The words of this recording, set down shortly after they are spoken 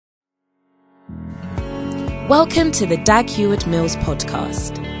Welcome to the Dag Heward-Mills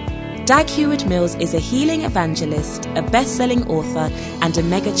podcast. Dag Heward-Mills is a healing evangelist, a best-selling author, and a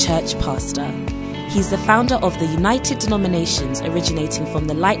mega-church pastor. He's the founder of the United Denominations, originating from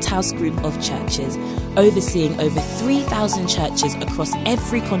the Lighthouse Group of churches, overseeing over 3,000 churches across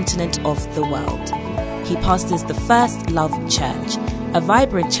every continent of the world. He pastors the First Love Church, a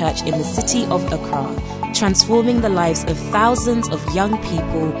vibrant church in the city of Accra, transforming the lives of thousands of young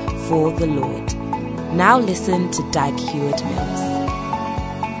people for the Lord. Now listen to Dag Heward-Mills.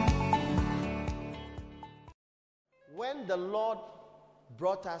 When the Lord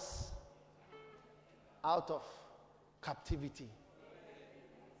brought us out of captivity,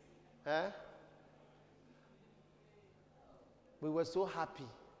 we were so happy.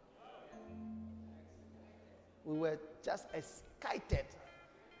 We were just excited.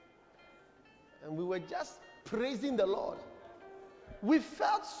 And we were just praising the Lord. We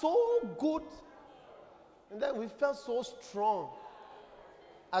felt so good. And then we felt so strong.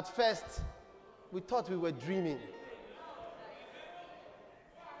 At first, we thought we were dreaming.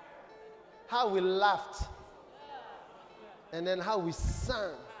 How we laughed. And then how we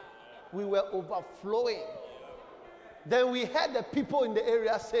sang. We were overflowing. Then we heard the people in the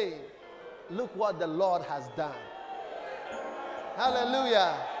area saying, "Look what the Lord has done."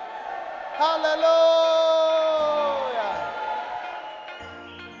 Hallelujah. Hallelujah.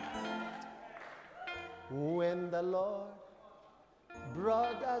 When the Lord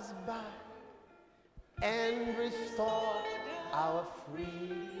brought us back and restored our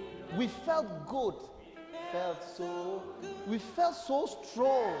freedom, we felt good. We felt so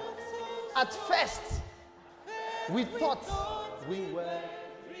strong. At first, we thought we were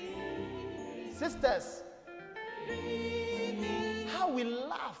sisters. How we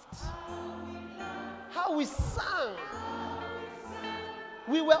laughed, how we sang.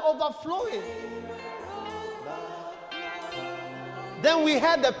 We were overflowing. Then we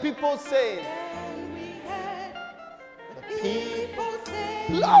heard the people saying,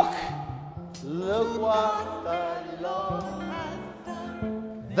 "Look what the Lord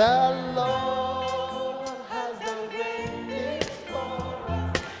has done great things for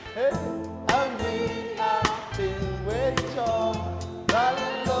us. Hey, and we have been with joy. The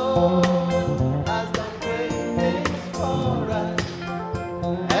Lord has done great things for us,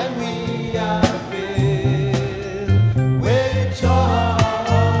 and we have been with joy."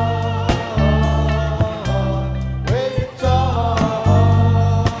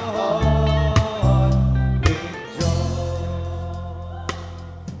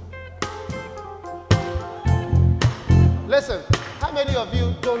 Listen, how many of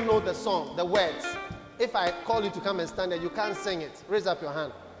you don't know the song, the words? If I call you to come and stand there, you can't sing it. Raise up your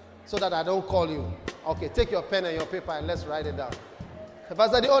hand so that I don't call you. Okay, take your pen and your paper and let's write it down.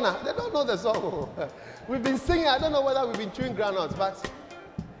 Pastor the owner, they don't know the song. We've been singing. I don't know whether we've been chewing groundnuts, but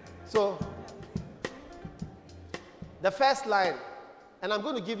so the first line, and I'm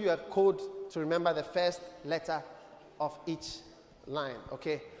going to give you a code to remember the first letter of each line,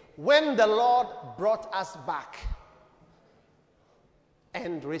 okay? When the Lord brought us back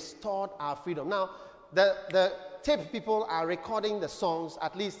and restored our freedom. Now, the tape people are recording the songs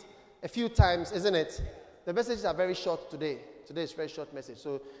at least a few times, isn't it? The messages are very short today. Today is a very short message.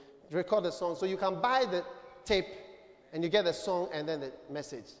 So record the song. So you can buy the tape and you get the song and then the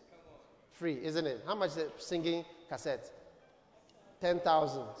message. Free, isn't it? How much is the singing cassette?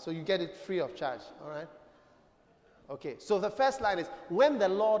 10,000. So you get it free of charge. All right? Okay. So the first line is, when the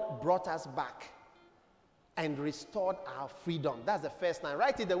Lord brought us back and restored our freedom. That's the first line.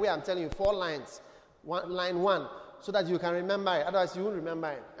 Write it the way I'm telling you, 4 lines. Line 1, so that you can remember it. Otherwise, you won't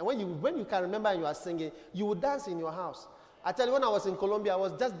remember it. And when you can remember and you are singing, you will dance in your house. I tell you, when I was in Colombia, I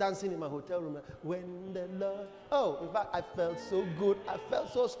was just dancing in my hotel room. When the Lord... Oh, in fact, I felt so good. I felt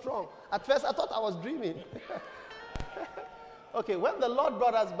so strong. At first, I thought I was dreaming. Okay, when the Lord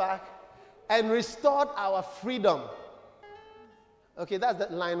brought us back and restored our freedom. Okay, that's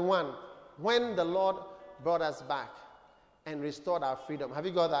the line 1. When the Lord brought us back and restored our freedom. Have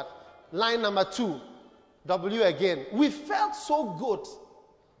you got that? Line number 2, W again. We felt so good.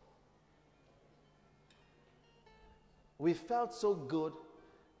 We felt so good.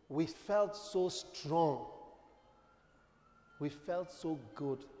 We felt so strong. We felt so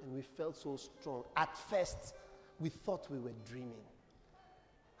good and we felt so strong. At first, we thought we were dreaming.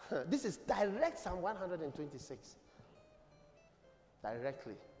 This is direct Psalm 126.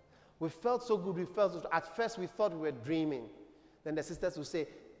 Directly. We felt so good, we felt so... At first, we thought we were dreaming. Then the sisters would say,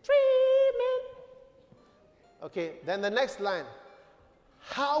 "Dreaming." Okay, then the next line.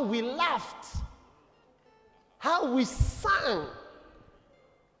 How we laughed. How we sang.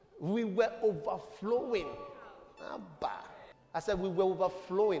 We were overflowing. Abba. I said we were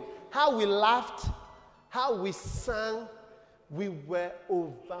overflowing. How we laughed, how we sang, we were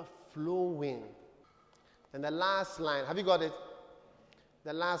overflowing. And the last line, have you got it?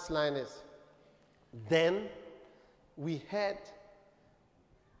 The last line is, then we heard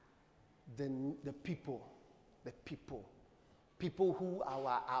the people who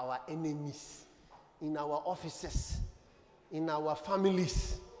are our enemies in our offices, in our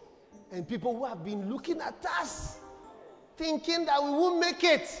families, and people who have been looking at us, thinking that we won't make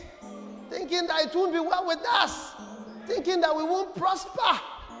it, thinking that it won't be well with us, thinking that we won't prosper,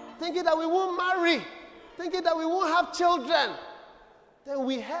 thinking that we won't marry, thinking that we won't have children. Then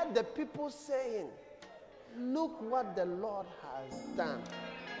we heard the people saying, look what the Lord has done.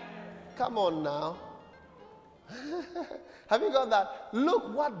 Come on now. Have you got that?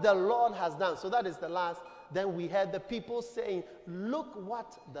 Look what the Lord has done. So that is the last. Then we heard the people saying, look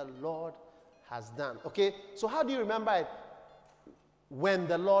what the Lord has done. Okay, so how do you remember it? When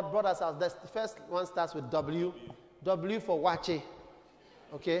the Lord brought us out. The first one starts with W. W for Wache.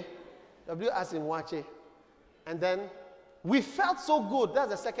 Okay, W as in Wache. And then we felt so good. That's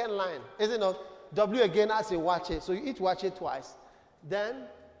the second line, isn't it not? W again as in Wache. So you eat Wache twice. Then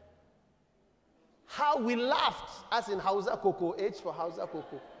how we laughed, as in Hausa Koko, H for Hausa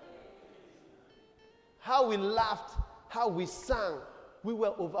Koko. How we laughed, how we sang, we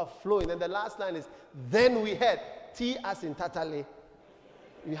were overflowing. And the last line is, then we heard, T as in Tatale.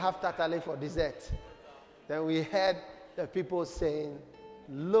 You have Tatale for dessert. Then we heard the people saying,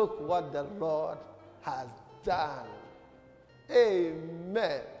 look what the Lord has done.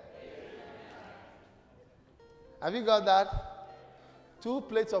 Amen. Have you got that? 2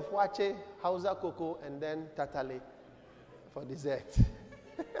 plates of Wache, Hausa Koko, and then Tatale for dessert.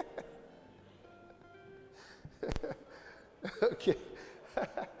 Okay.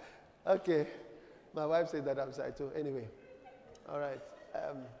 Okay. My wife said that upside too. Anyway. All right.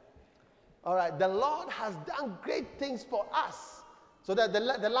 All right. The Lord has done great things for us. So that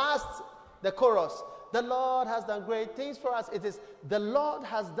the chorus, the Lord has done great things for us. It is, the Lord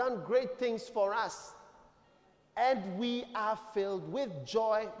has done great things for us. And we are filled with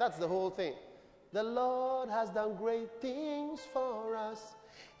joy. That's the whole thing. The Lord has done great things for us.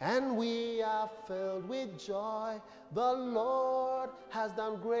 And we are filled with joy. The Lord has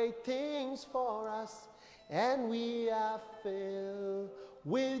done great things for us. And we are filled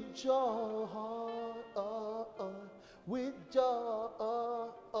with joy. With joy.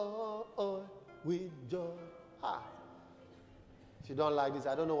 With joy. Ah. If you don't like this,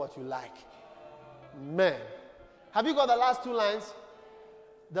 I don't know what you like. Man. Have you got the last 2 lines?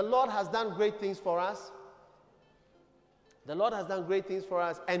 The Lord has done great things for us. The Lord has done great things for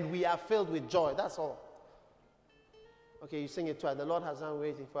us, and we are filled with joy. That's all. Okay, you sing it twice. The Lord has done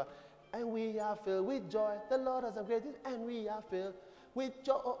great things for us, and we are filled with joy. The Lord has done great things, and we are filled with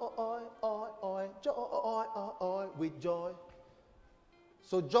joy, with joy.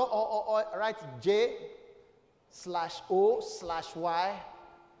 So joy, right? J/O/Y.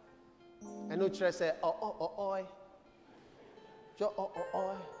 I know church say joy.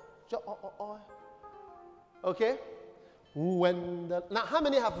 Okay? Now, how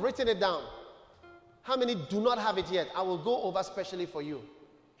many have written it down? How many do not have it yet? I will go over specially for you.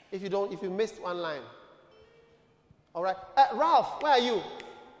 If you missed one line. All right. Ralph, where are you?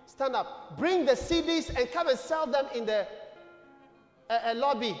 Stand up. Bring the CDs and come and sell them in the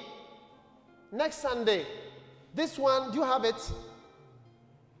lobby next Sunday. This one, do you have it?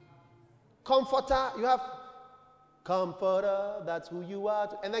 Comforter, you have Comforter, that's who you are.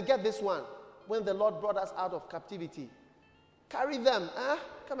 And then get this one. When the Lord brought us out of captivity. Carry them.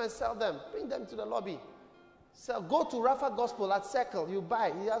 Come and sell them. Bring them to the lobby. Go to Rafa Gospel at Circle. You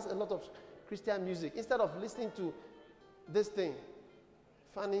buy. He has a lot of Christian music. Instead of listening to this thing,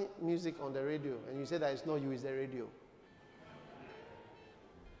 funny music on the radio, and you say that it's not you, it's the radio.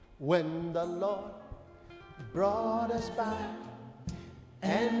 When the Lord brought us back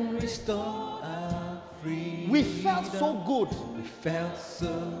and restored our freedom. We felt so good. We felt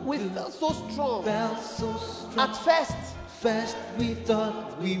so strong. At first we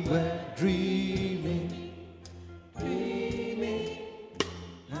thought we were dreaming.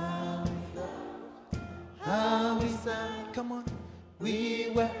 How we sang. Come on.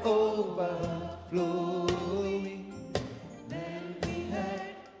 We were overflowing. Then we heard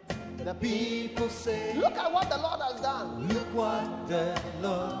the people say, look at what the Lord has done. Look what the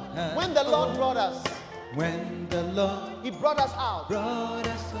Lord has done. When the Lord brought us. He brought us out.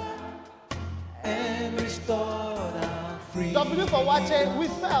 And restored our freedom. W for Wache, we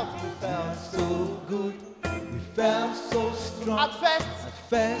felt so good. We felt so strong. At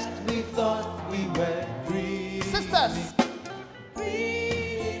first we thought we were dreaming. Sisters,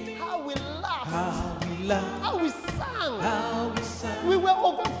 how we laughed, How we laughed, how we sang, how we sang. we were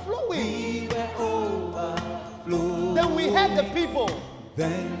overflowing. We were overflowing. Then we heard the people.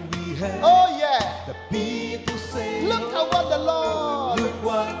 Then we heard Oh yeah, the people say, look at what the Lord. look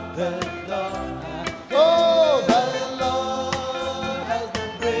what the Lord has done. Oh, The Lord has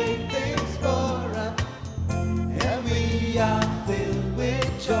done great things for us, and we are filled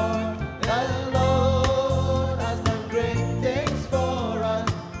with joy. The Lord has done great things for us,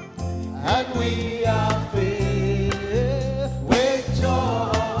 and we are filled with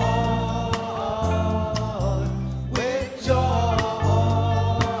joy. With joy.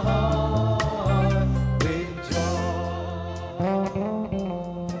 With joy.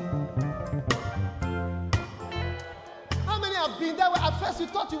 how many have been there? At first you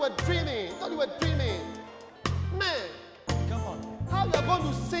thought you were dreaming. Man, Come on. how you are going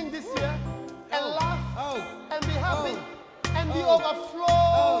to sing this year and laugh Oh. and be happy and be Oh.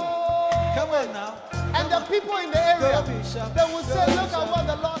 overflow. Come on now. And the people in the area, Go, Bishop. they will say, Go, look at Bishop. what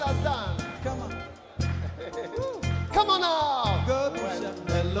the Lord has done. Come on. Come on now. Go, Bishop.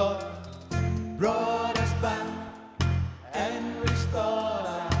 The Lord brought us back and restored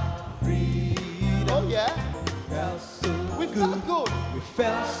our freedom. Oh yeah, Felt so we good. felt good. We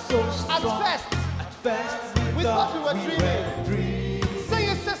felt so strong. At first we thought we were dreaming. dreaming. Sing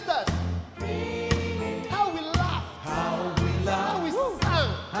it, sisters. How we laughed, How we how laughed, we sang.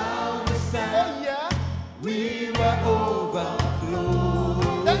 how we sang. Oh yeah. We were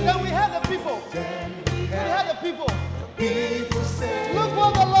overflowed. Then we heard the people. We heard the people. People say, Look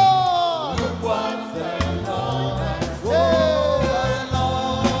what the Lord. look what the Lord has Hey. done. The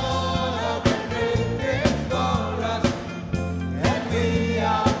Lord has done great things for us, and we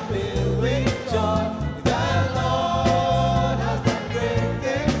are filled with joy. The Lord has done great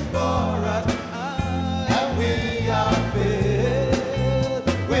things for us, and we are filled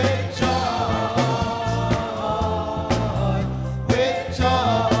with joy. With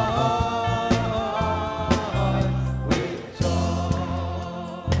joy. With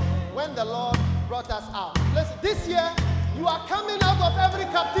joy. When the Lord brought us out. Listen, this year you are coming out of every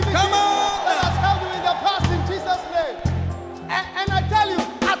captivity Come on! that has held you in the past in Jesus' name. And I tell you,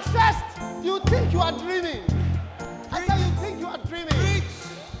 at first you think you are dreaming. I tell you, you think you are dreaming.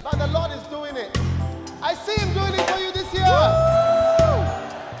 But the Lord is doing it. I see Him doing it for you this year.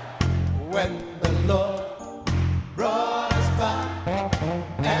 When the Lord brought us back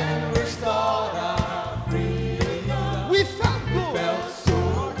and restored our freedom, We felt good. felt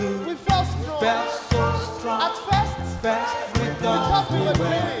so good, We felt strong. felt so strong. At first, First we thought thought we we were were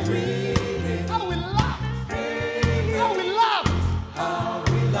dreaming. dreaming. how we laughed. How we laughed. How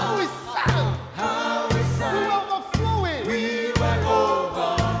we How we laughed, sang. how we We sang. were overflowing. We were over.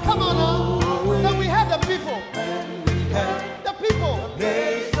 Come on now. Then we had the people. When we had The people.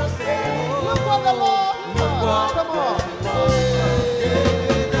 nation say, Look what the Lord look what Come on. the Lord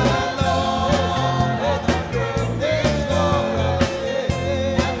did. The Lord has done great things for us,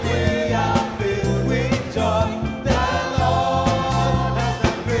 and we are filled with joy. The Lord has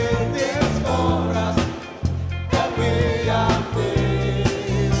done great things for us, and we are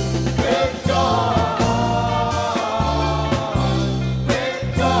filled with joy. With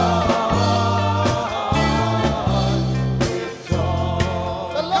joy. With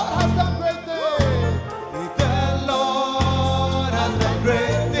joy. The Lord has done great things. The Lord has done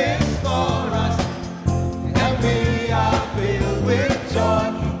great things for us, and we are filled with joy.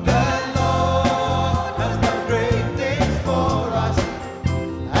 The Lord has done great things for us,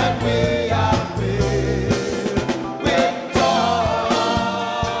 and we are filled with joy.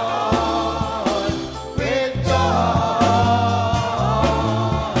 With joy.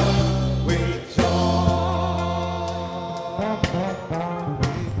 With joy.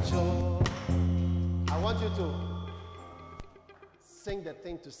 With joy. I want you to sing the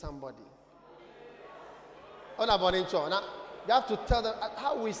thing to somebody. What about in church? Now, you have to tell them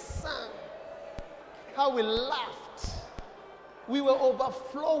how we sang, how we laughed. We were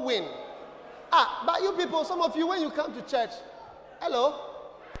overflowing. But you people, some of you, when you come to church, hello?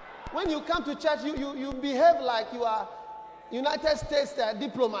 When you come to church, you behave like you are United States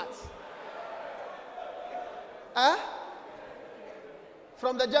diplomats.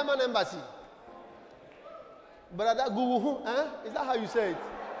 From the German embassy. Brother Guhu, is that how you say it?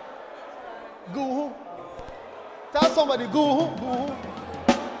 Guhu. Tell somebody, Guhu, Guhu.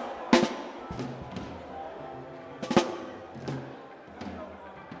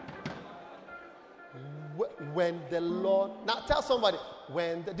 When the Lord, now tell somebody,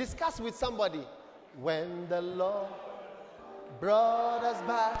 discuss with somebody, when the Lord brought us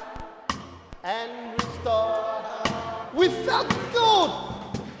back and restored. We felt good.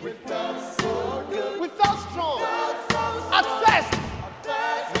 We felt so good. We felt strong. At first,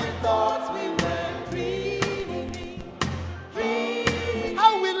 We thought we were dreaming.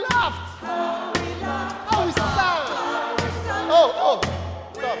 how we laughed, how we sang. Oh,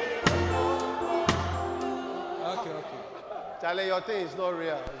 stop. Okay. Charlie, your thing is not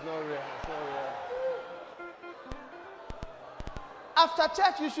real. It's not real. After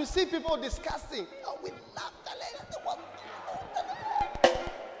church, you should see people discussing. Oh, we laughed.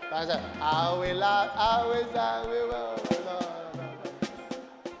 I said, how we laughed, how we sang, we were.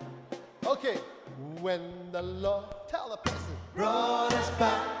 Okay, when the Lord, tell the person, Brought us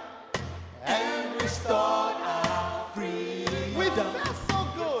back and restored our freedom. we felt so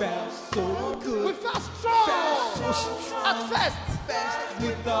good. Felt so good. We felt strong. Felt so strong. At first, We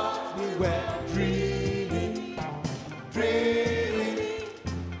thought we were dreaming.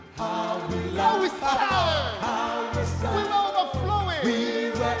 How we how we laughed, sang. how we We sang. were overflowing. We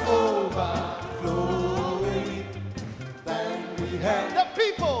were overflowing. Then we had The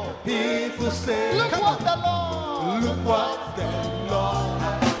people, people say, look "Come what on, the Lord. look what the Lord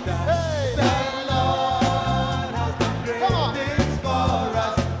has done." Hey. The Lord has done great Come on. things for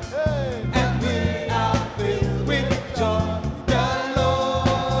us, Hey. and we are filled with joy. The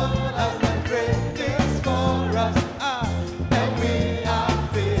Lord has done great things for us, and we are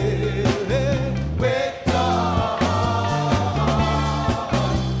filled with joy.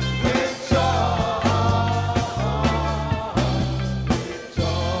 With joy.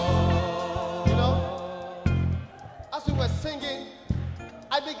 You know, as we were singing,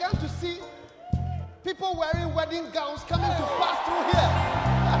 I began to see people wearing wedding gowns coming to pass through here.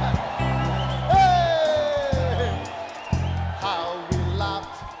 Hey! How we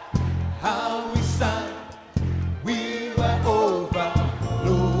laughed, How we sang, we were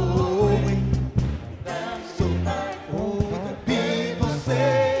overflowing. So, the people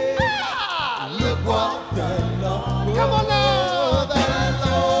say, ah! look what the Lord, Come on now, the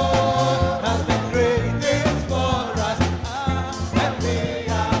Lord has done great things for us, and we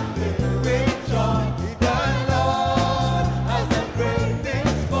are filled with joy. The Lord has done great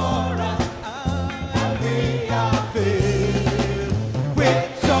things for us, and we are filled with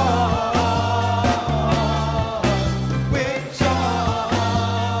joy. With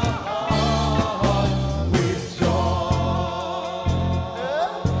joy.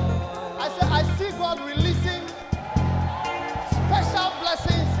 I said, I see God releasing special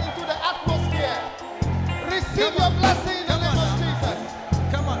blessings into the atmosphere. Receive your blessing in the name of Jesus.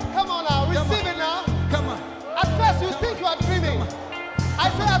 Come on, Come on now, receive it now. come on. At first you think you are dreaming. I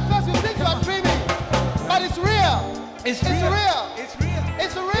say at first you think you are dreaming. But it's real. It's real. It's real.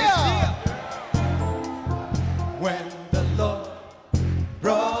 It's real. When the Lord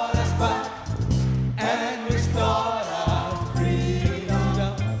brought us back and restored our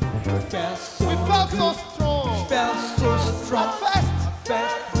freedom, we felt so We felt so good. strong. Felt so strong. At first,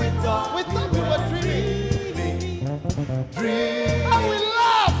 First we thought we were dreaming. dreaming. How we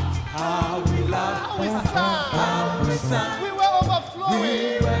laughed. How we laughed. How we sang. How we sang. We were overflowing. We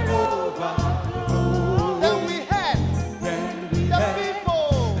were overflowing. Then we had Then we the had people.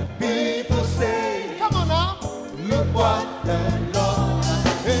 people say, Come on now. look what the Lord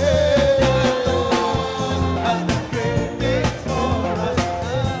has done great things for us,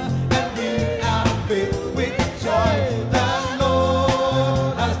 and we are filled with joy. The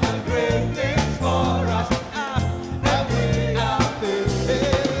Lord has done great things for us, and we are filled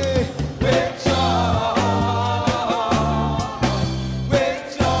with joy.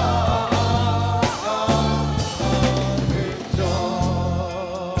 With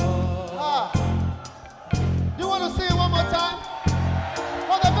joy. Ah. You want to sing it one more time?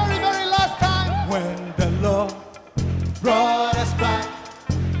 For the very, very last time. When the Lord brought us back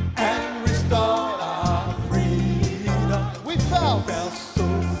and restored our freedom, We felt felt so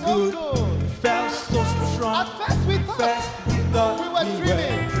so good, good. felt so strong. At first we thought First we thought we were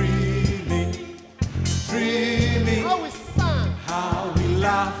dreaming, how we sang, how we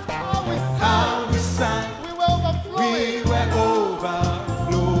laughed, how we sang. how we sang. We were overflowing. We were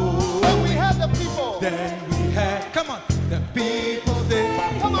overflowing. When we had the people. Then we had, come on, the people say,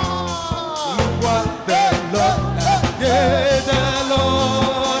 Come on. look what the Lord has done. Yeah, the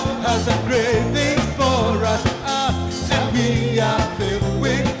Lord has done great things for us, and we are filled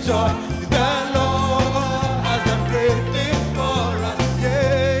with joy. The Lord has done great things for us. Yeah,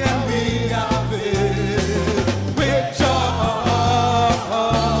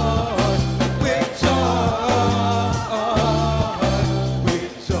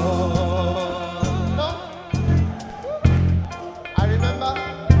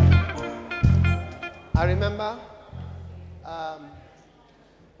 I remember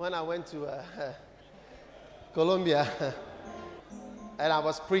when I went to Colombia and I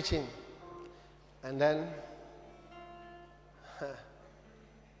was preaching, and then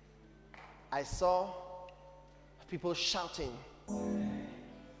I saw people shouting,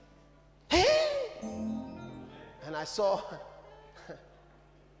 "Hey!" And I saw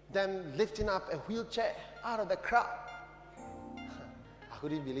them lifting up a wheelchair out of the crowd. I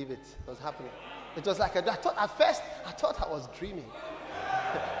couldn't believe it was happening. It was like I thought I was dreaming.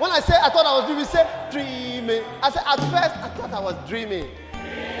 When I say I thought I was dreaming, say dreaming. I said at first I thought I was dreaming.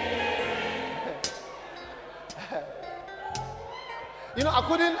 You know, I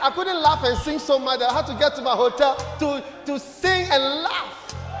couldn't laugh and sing so much that I had to get to my hotel to sing and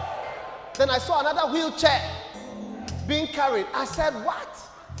laugh. Then I saw another wheelchair being carried. I said, what?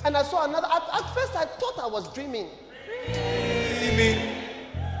 And I saw another. At first I thought I was dreaming. Dreaming.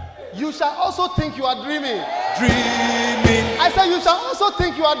 You shall also think you are dreaming. Dreaming. I said, you shall also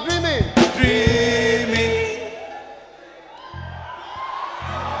think you are dreaming. Dreaming.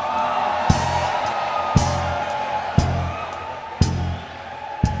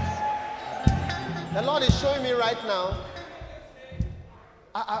 The Lord is showing me right now.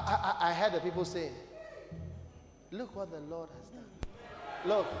 I heard the people saying, look what the Lord has done.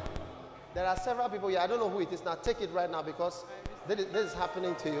 Look, there are several people here. I don't know who it is now. Take it right now because this is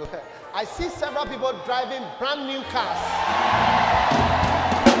happening to you. I see several people driving brand new cars.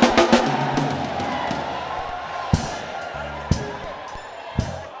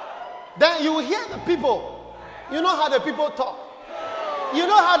 Then you will hear the people. You know how the people talk. You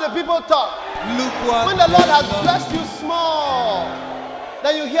know how the people talk. Look what when the Lord has blessed you small,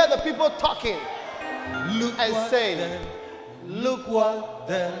 then you hear the people talking. Look and what saying, look what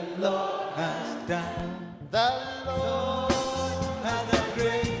the Lord has done. The Lord Has done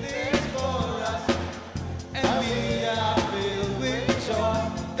great things for us, and we are filled with joy.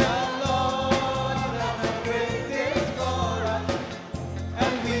 The Lord has done great things for us,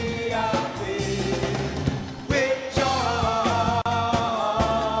 and we are filled with joy.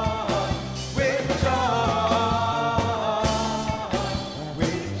 With joy.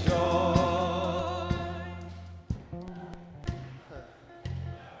 With joy.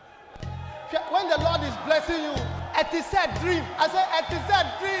 when the Lord is blessing you, it is a dream. I said, it is a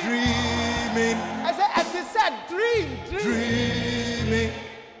dream. Dreaming. I said, it is a dream. Dreaming.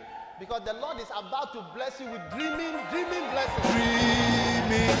 Because the Lord is about to bless you with dreaming blessings.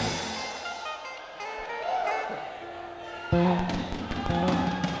 Dreaming.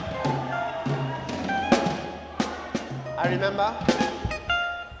 I remember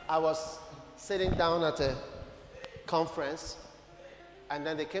I was sitting down at a conference, and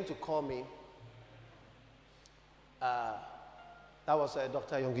then they came to call me. That was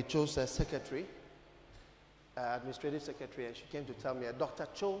Dr. Yonggi Cho's secretary, administrative secretary, and she came to tell me, Dr.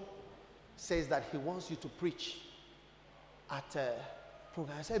 Cho says that he wants you to preach at a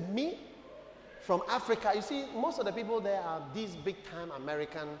program. I said, me? From Africa? You see, most of the people there are these big-time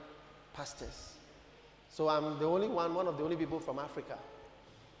American pastors. So I'm the only one of the only people from Africa.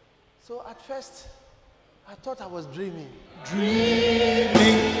 So at first, I thought I was dreaming.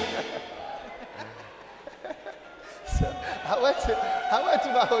 Dreaming. So I went to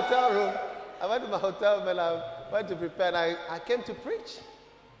my hotel room. I went to my hotel room and I went to prepare. And I came to preach.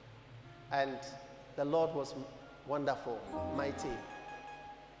 And the Lord was wonderful, mighty.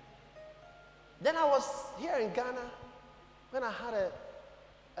 Then I was here in Ghana when I had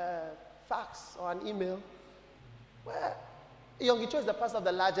a fax or an email where Yonggi Cho is the pastor of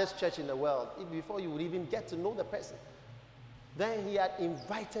the largest church in the world, before you would even get to know the person. Then he had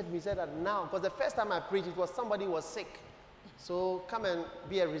invited me, said that now, because the first time I preached, it was somebody was sick. So come and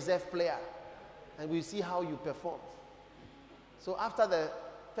be a reserve player, and we'll see how you perform. So after the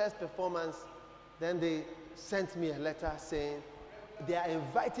first performance, then they sent me a letter saying, they are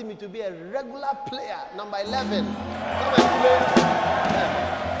inviting me to be a regular player, number 11. Come and play.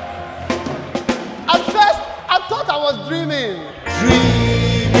 At first, I thought I was dreaming.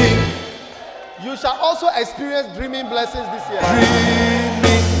 Dreaming. You shall also experience dreaming blessings this year.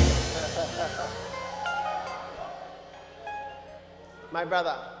 Dreaming. My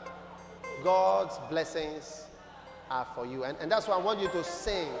brother, God's blessings are for you. And that's why I want you to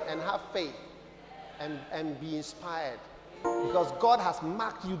sing and have faith and be inspired. Because God has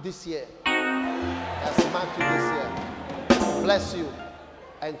marked you this year. Has marked you this year. To bless you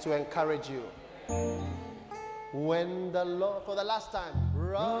and to encourage you. When the Lord, for the last time,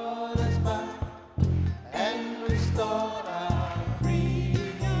 Brought us back and restored our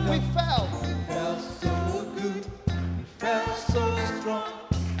freedom. we felt. Felt so good, we felt so strong.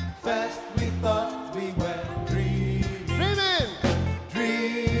 First we thought we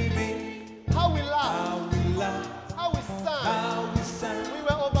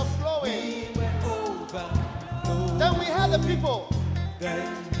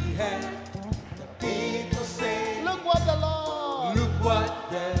Then we had the people say, Look what the Lord. look what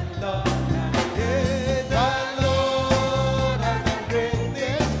the Lord has done. The Lord has done great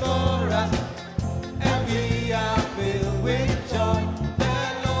things for us, and we are filled with joy. The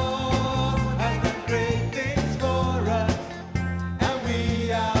Lord has done great things for us, and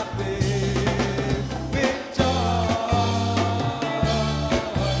we are filled with joy.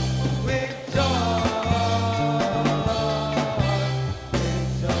 With joy.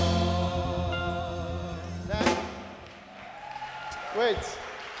 Then, wait.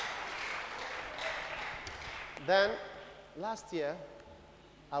 Then, last year,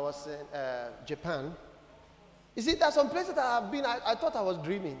 I was in Japan. You see, there are some places that I've been, I thought I was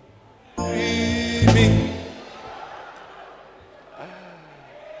dreaming. Dreaming.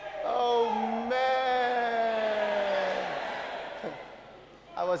 Oh, man.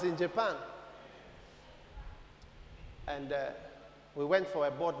 I was in Japan. And we went for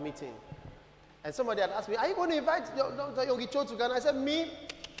a board meeting. And somebody had asked me, are you going to invite Dr. Yogi Cho to Ghana? I said, me?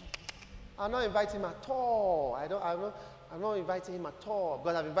 I'm not inviting him at all. I'm not inviting him at all.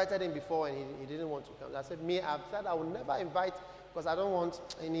 Because I've invited him before and he didn't want to come. I said, me, I've said I will never invite because I don't want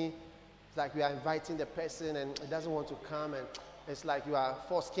any, it's like we are inviting the person and he doesn't want to come and it's like you are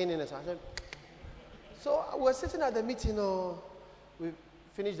foreskinning it. So we were sitting at the meeting, we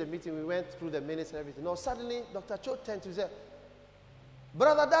finished the meeting, we went through the minutes and everything. Suddenly, Dr. Cho turned to me and said,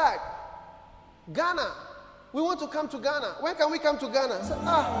 Brother Dag, Ghana, we want to come to Ghana. When can we come to Ghana? I said, when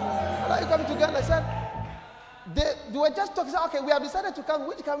are you coming to Ghana? I said, they were just talking. I said, okay, we have decided to come.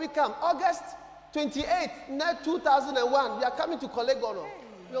 Which can we come? August 28th, 2001. We are coming to Kolegono.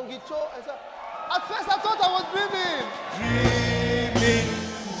 Yogi Cho. I said, at first I thought I was dreaming.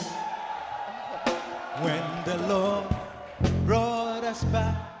 When the Lord brought us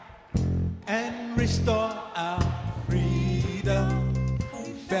back and restored our freedom,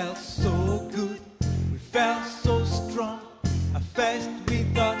 we felt so good, we felt so strong. At first we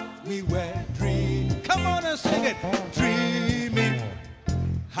thought we were dreaming. Come on and sing it. Dreaming.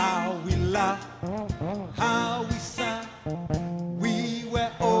 How we laughed, how we sang. We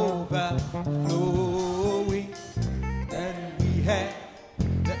were overflowing. Then we had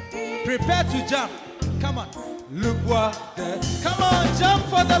prepare to jump. Come on. Look what come on, jump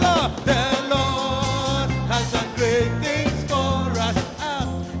for the Lord. The Lord has done great things for us,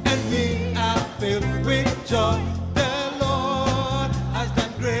 and we are filled with joy. The Lord has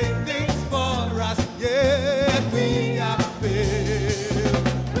done great things for us, yeah, we are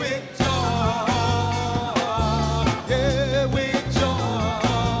filled with joy, yeah, with joy.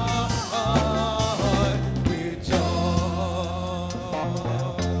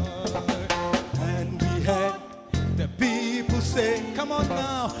 And we had the people say, come on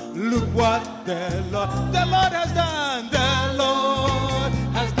now, look what the Lord has done. The Lord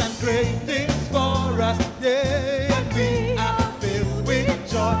has done great things for us, yeah, and we are filled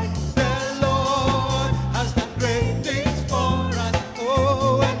with joy. The Lord has done great things for us,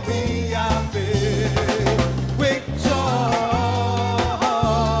 oh, and we are filled with joy,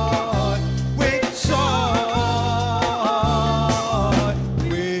 with joy,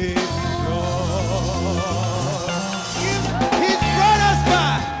 with joy. He's brought us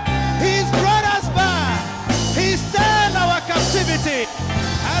back. He's brought us back. He's turned our captivity.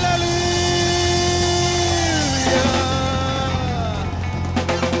 Hallelujah.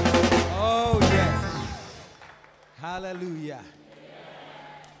 Oh, yes. Hallelujah.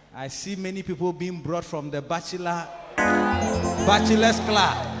 I see many people being brought from the bachelor's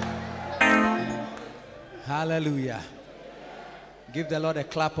club. Hallelujah. Give the Lord a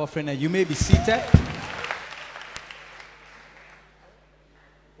clap offering and you may be seated.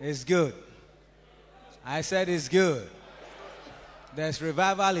 It's good. I said it's good. There's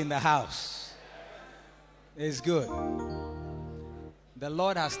revival in the house. It's good. The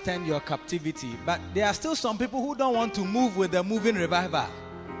Lord has turned your captivity. But there are still some people who don't want to move with the moving revival.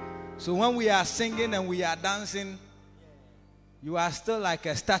 So when we are singing and we are dancing, you are still like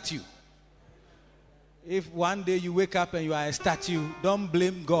a statue. If one day you wake up and you are a statue, don't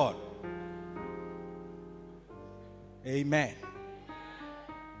blame God. Amen.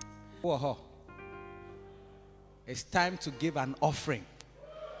 Whoa. It's time to give an offering.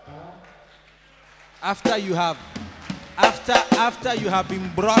 After you have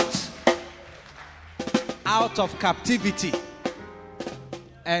been brought out of captivity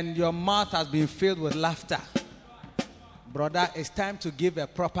and your mouth has been filled with laughter, brother, it's time to give a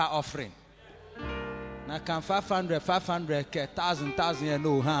proper offering. Now can 500, 1,000, you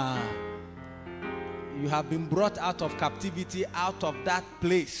know, huh? You have been brought out of captivity, out of that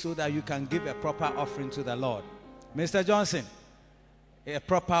place, so that you can give a proper offering to the Lord. Mr. Johnson, a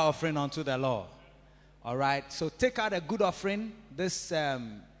proper offering unto the Lord. All right, so take out a good offering this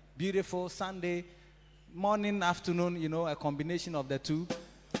beautiful Sunday morning, afternoon, a combination of the two.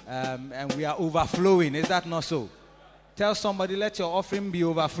 And we are overflowing. Is that not so? Tell somebody, let your offering be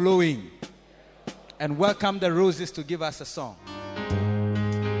overflowing. And welcome the Roses to give us a song.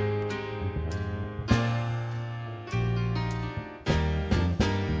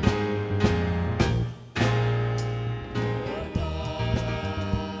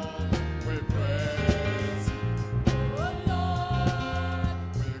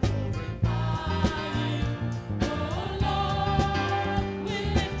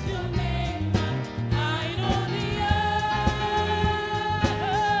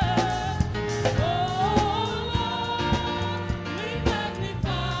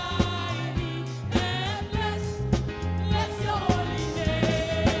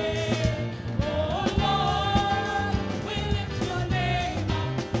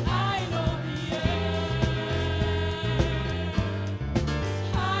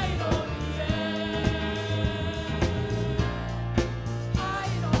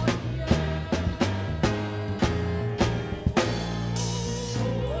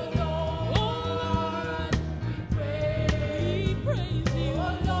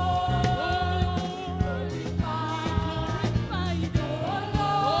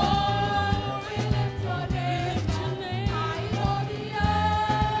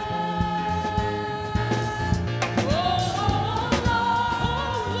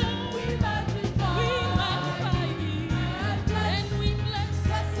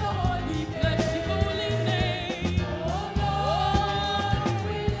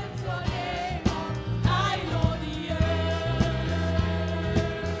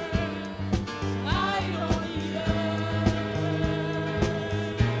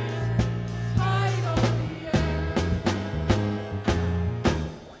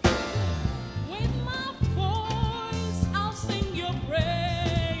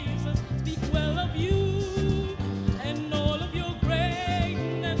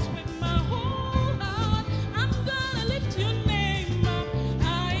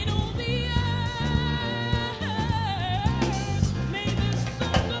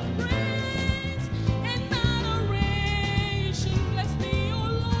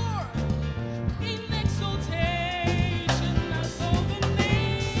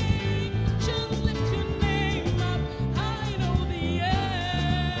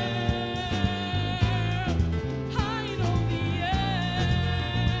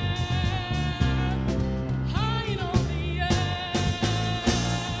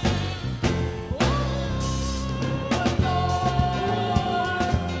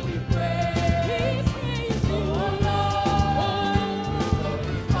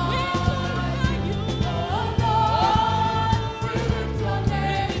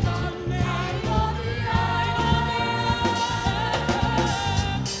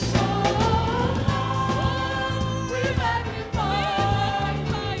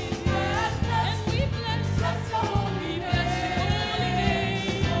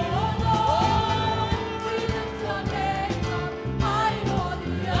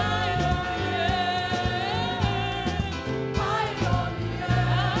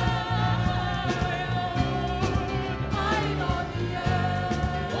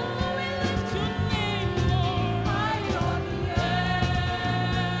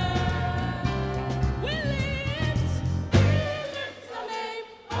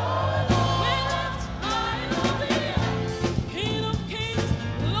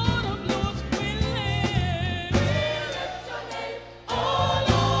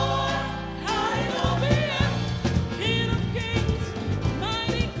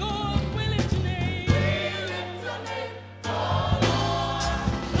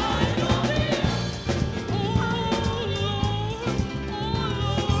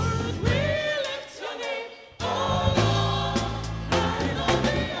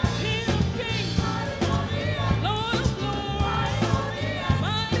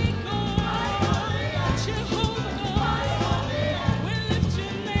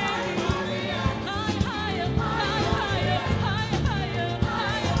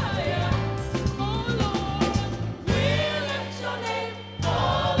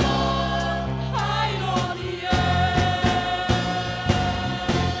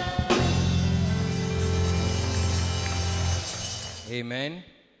 Amen.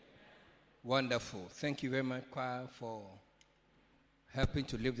 Wonderful. Thank you very much, choir, for helping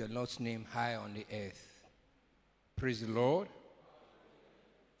to lift the Lord's name high on the earth. Praise the Lord.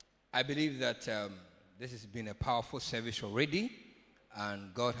 I believe that this has been a powerful service already,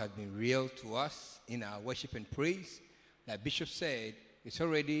 and God has been real to us in our worship and praise. Like Bishop said, It's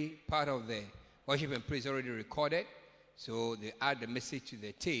already part of the worship and praise already recorded. So they add the message to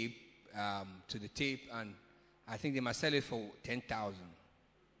the tape, and I think they must sell it for 10,000.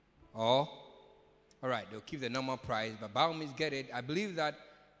 All right, they'll keep the normal price, but by all means get it. I believe that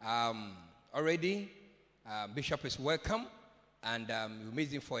already Bishop is welcome, and we're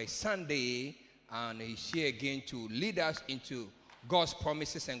meeting for a Sunday, and he's here again to lead us into God's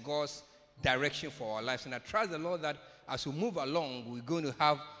promises and God's direction for our lives. And I trust the Lord that as we move along, we're going to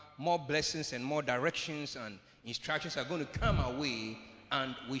have more blessings and more directions, and instructions are going to come our way,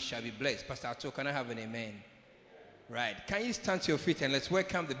 and we shall be blessed. Pastor Ato, can I have an amen? Right. Can you stand to your feet and let's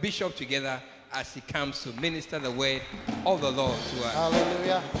welcome the bishop together as he comes to minister the word of the Lord to us.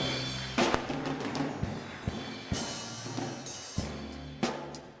 Hallelujah.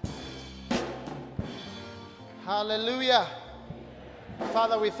 Hallelujah.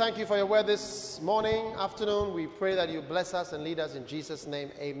 Father, we thank you for your word this morning, afternoon. We pray that you bless us and lead us in Jesus' name.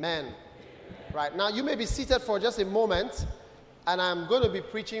 Amen. Right. Now, you may be seated for just a moment, and I'm going to be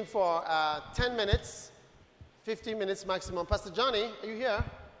preaching for 10 minutes, 15 minutes maximum. Pastor Johnny, are you here?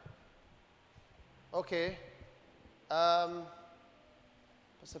 Okay. Pastor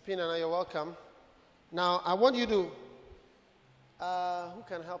Pina, you're welcome. Now, I want you to, who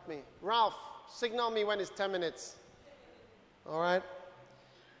can help me? Ralph, signal me when it's 10 minutes. All right.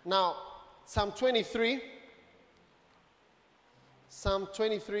 Now, Psalm 23. Psalm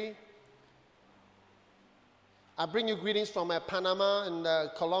 23. I bring you greetings from Panama and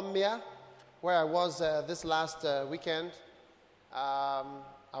Colombia, where I was this last weekend.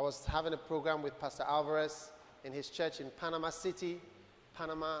 I was having a program with Pastor Alvarez in his church in Panama City,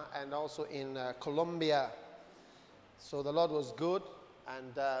 Panama, and also in Colombia. So the Lord was good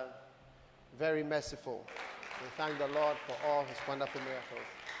and very merciful. We thank the Lord for all his wonderful miracles.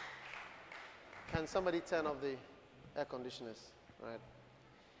 Can somebody turn off the air conditioners? Right.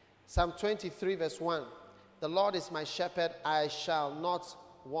 Psalm 23 verse 1. The Lord is my shepherd, I shall not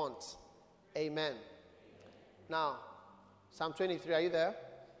want. Amen. Now, Psalm 23, are you there?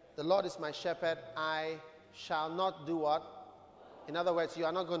 The Lord is my shepherd, I shall not do what? In other words, you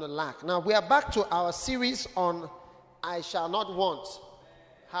are not going to lack. Now, we are back to our series on I shall not want.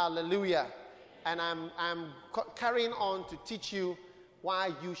 Hallelujah. And I'm carrying on to teach you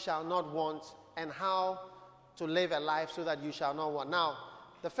why you shall not want and how to live a life so that you shall not want. Now,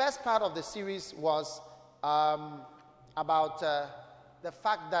 the first part of the series was about the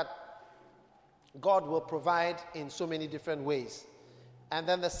fact that God will provide in so many different ways. And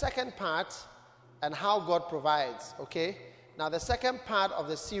then the second part, and how God provides, okay? Now, the second part of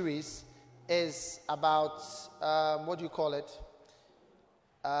the series is about, what do you call it?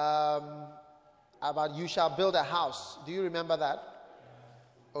 About you shall build a house. Do you remember that?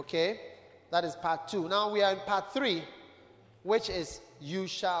 Okay? That is part 2. Now we are in part 3, which is you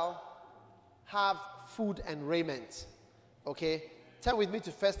shall have food and raiment. Okay? Turn with me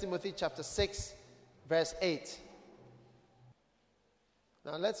to 1 Timothy chapter 6, verse 8.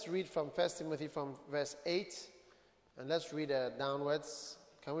 Now let's read from 1 Timothy from verse 8, and let's read downwards.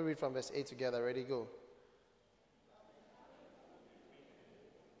 Can we read from verse 8 together? Ready, go.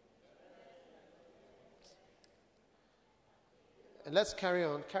 And let's carry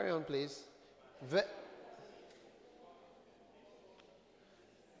on. Carry on, please.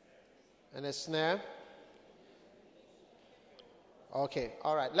 And a snare. Okay,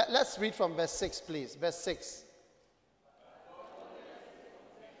 all right. Let's read from verse 6, please. Verse 6.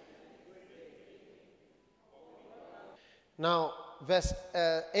 Now, verse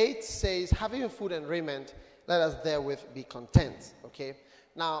 8 says, having food and raiment, let us therewith be content. Okay?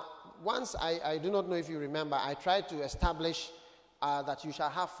 Now, once, I do not know if you remember, I tried to establish that you shall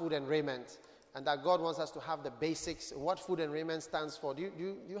have food and raiment, and that God wants us to have the basics. What food and raiment stands for. Do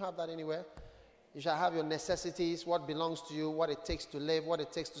you have that anywhere? You shall have your necessities, what belongs to you, what it takes to live, what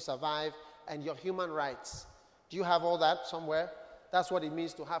it takes to survive, and your human rights. Do you have all that somewhere? That's what it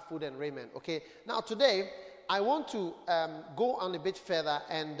means to have food and raiment. Okay? Now today, I want to go on a bit further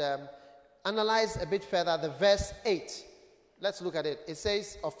and analyze a bit further the verse 8. Let's look at it. It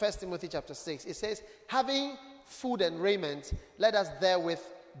says, of 1 Timothy chapter 6, it says, having food and raiment, let us therewith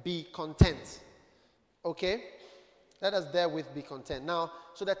be content. Okay? Let us therewith be content. Now,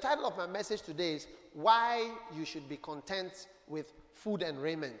 so the title of my message today is why you should be content with food and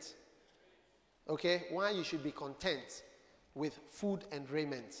raiment. Okay? Why you should be content with food and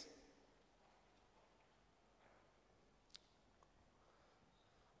raiment.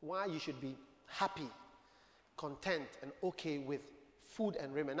 Why you should be happy, content, and okay with food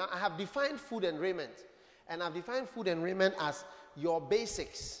and raiment. Now, I have defined food and raiment. And I've defined food and raiment as your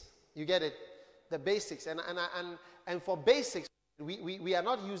basics. You get it? The basics. And for basics, We are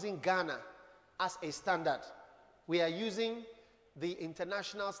not using Ghana as a standard. We are using the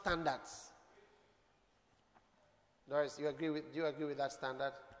international standards. Doris, do you agree with that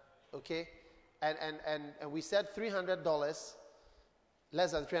standard? Okay? And we said $300,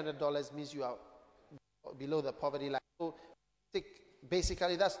 less than $300 means you are below the poverty line. So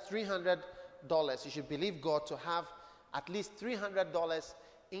basically that's $300. You should believe God to have at least $300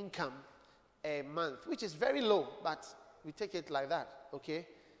 income a month, which is very low, but we take it like that, okay?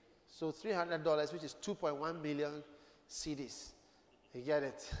 So $300, which is 2.1 million cedis. You get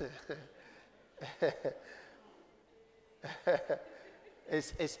it?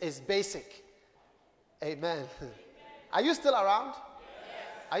 It's basic. Amen. Are you still around?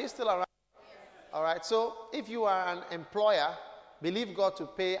 Are you still around? All right. So if you are an employer, believe God to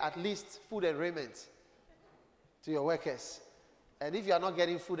pay at least food and raiment to your workers. And if you are not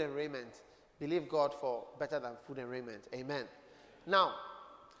getting food and raiment, believe God for better than food and raiment. Amen. Now,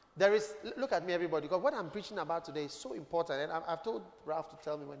 look at me, everybody, because what I'm preaching about today is so important. And I've told Ralph to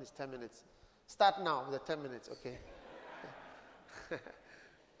tell me when it's 10 minutes. Start now with the 10 minutes, okay?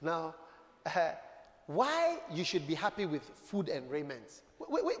 Now, why you should be happy with food and raiment.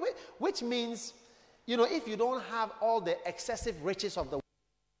 Which means, if you don't have all the excessive riches of the world,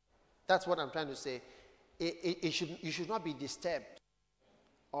 that's what I'm trying to say. You should not be disturbed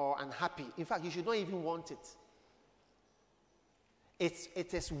or unhappy. In fact, you should not even want it.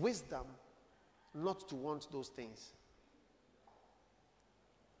 It is wisdom not to want those things.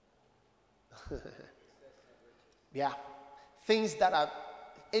 Yeah.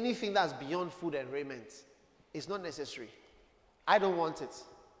 Anything that's beyond food and raiment is not necessary. I don't want it.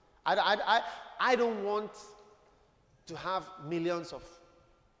 I don't want to have millions of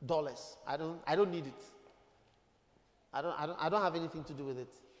dollars. I don't need it. I don't have anything to do with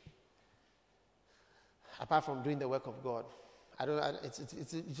it. Apart from doing the work of God.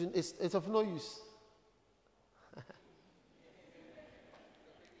 It's of no use.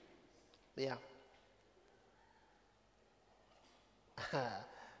 Yeah.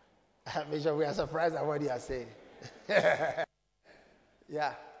 Major, we are surprised at what you are saying.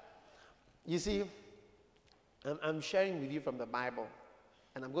 Yeah. You see, I'm sharing with you from the Bible,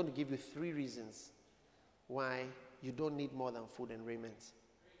 and I'm going to give you 3 reasons why you don't need more than food and raiment.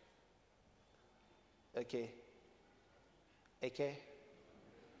 Okay.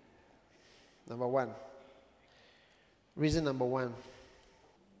 Number 1. Reason number 1.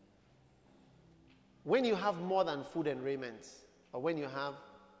 When you have more than food and raiment, or when you have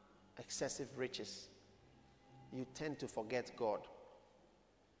excessive riches, you tend to forget God.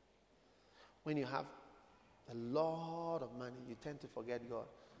 When you have a lot of money, you tend to forget God.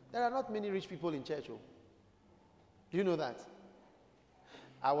 There are not many rich people in church. Do you know that?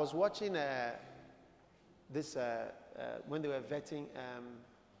 I was watching when they were vetting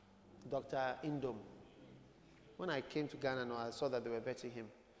Dr. Indom. When I came to Ghana, I saw that they were vetting him.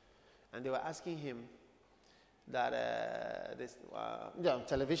 And they were asking him that on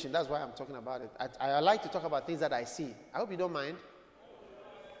television, that's why I'm talking about it. I like to talk about things that I see. I hope you don't mind.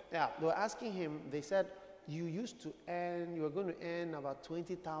 Yeah, they were asking him, they said, you were going to earn about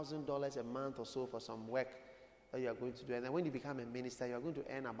 $20,000 a month or so for some work that you are going to do. And then when you become a minister, you are going to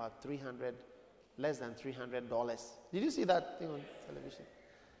earn about less than $300. Did you see that thing on television?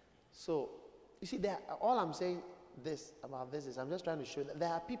 So, you see, all I'm saying about this is I'm just trying to show that there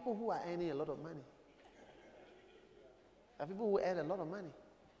are people who are earning a lot of money. There are people who earn a lot of money,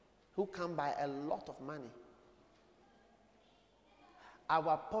 who come by a lot of money.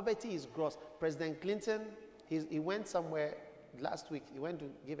 Our poverty is gross. President Clinton, he went somewhere last week. He went to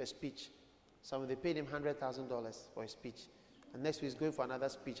give a speech. They paid him $100,000 for a speech. And next week he's going for another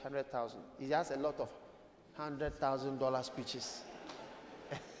speech, $100,000. He has a lot of $100,000 speeches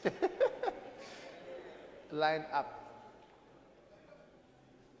lined up.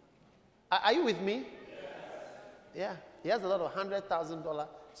 Are you with me? Yeah. He has a lot of $100,000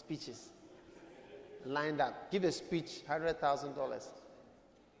 speeches lined up. Give a speech, $100,000.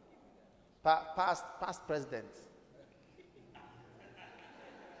 Past president.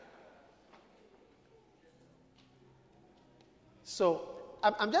 So,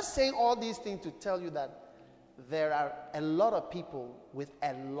 I'm just saying all these things to tell you that there are a lot of people with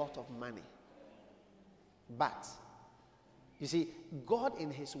a lot of money. But, you see, God in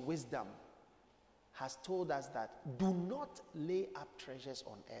his wisdom has told us that do not lay up treasures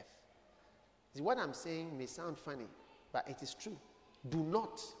on earth. See, what I'm saying may sound funny, but it is true. Do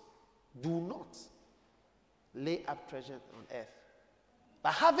not lay up treasures on earth.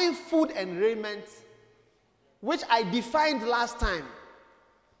 But having food and raiment, which I defined last time,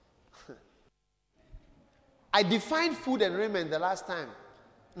 I defined food and raiment the last time,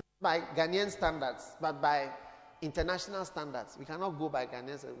 not by Ghanaian standards, but by international standards. We cannot go by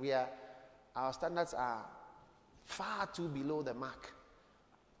Ghanaian standards. Our standards are far too below the mark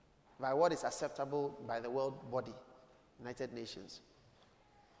by what is acceptable by the world body, United Nations.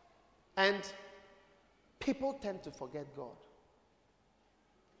 And people tend to forget God.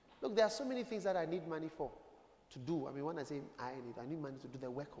 Look, there are so many things that I need money for, to do. I mean, when I say I need money to do the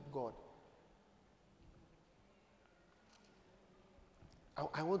work of God.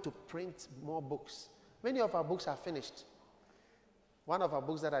 I want to print more books. Many of our books are finished. One of our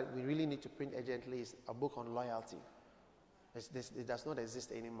books that we really need to print urgently is a book on loyalty. It does not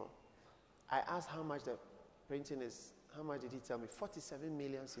exist anymore. I asked how much the printing is. How much did he tell me? 47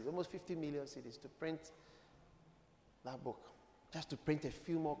 million CDs, almost 50 million CDs to print that book. Just to print a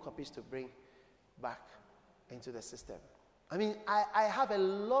few more copies to bring back into the system. I mean, I have a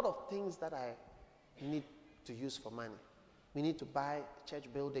lot of things that I need to use for money. We need to buy church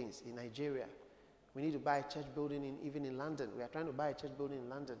buildings in Nigeria. We need to buy a church building even in London. We are trying to buy a church building in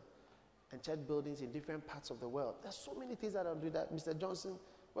London and church buildings in different parts of the world. There's so many things that I'll do that. Mr. Johnson,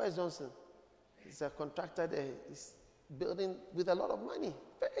 where is Johnson? He's a contractor there. He's building with a lot of money.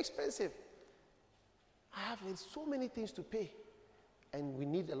 Very expensive. I have so many things to pay. And we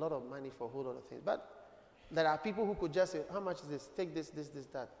need a lot of money for a whole lot of things. But there are people who could just say, how much is this? Take this,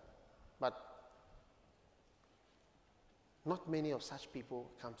 that. But not many of such people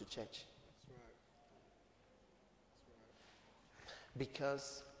come to church.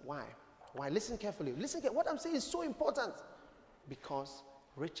 Because, why? Why? Listen carefully. What I'm saying is so important. Because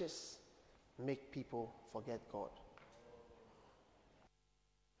riches make people forget God.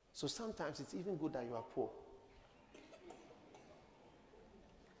 So sometimes it's even good that you are poor.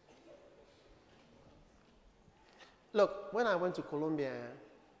 Look, when I went to Colombia,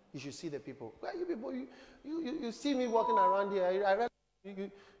 you should see the people. Well, you people, you see me walking around here. I realize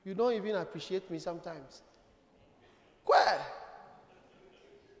you don't even appreciate me sometimes. Where?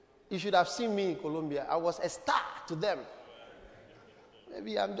 You should have seen me in Colombia. I was a star to them.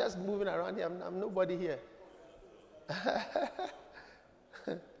 Maybe I'm just moving around here. I'm nobody here.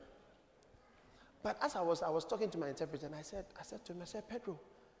 But as I was talking to my interpreter, and I said to him, Pedro,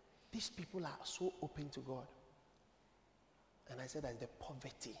 these people are so open to God. And I said that the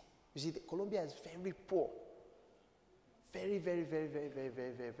poverty. You see, Colombia is very poor. Very, very, very, very, very,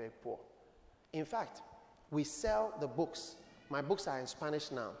 very, very, very poor. In fact, we sell the books. My books are in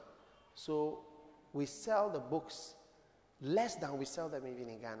Spanish now. So we sell the books less than we sell them even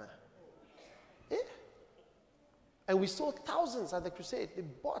in Ghana. Yeah. And we sold thousands at the crusade. They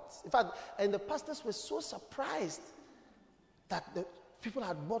bought. In fact, and the pastors were so surprised that the people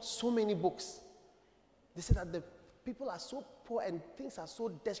had bought so many books. They said that the people are so poor and things are so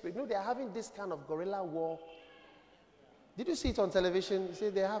desperate. You know, they are having this kind of guerrilla war. Did you see it on television? You see,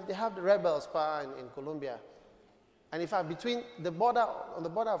 they have the rebels power in Colombia. And in fact, on the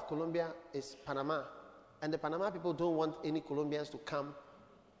border of Colombia is Panama. And the Panama people don't want any Colombians to come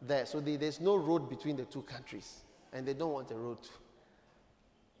there. So there's no road between the two countries. And they don't want a road.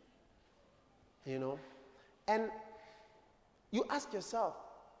 You know? And you ask yourself,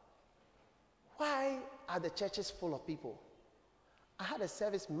 why are the churches full of people? I had a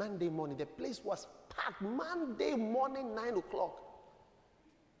service Monday morning. The place was packed. Monday morning, 9 o'clock.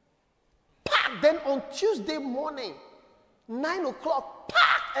 Packed. Then on Tuesday morning, 9 o'clock,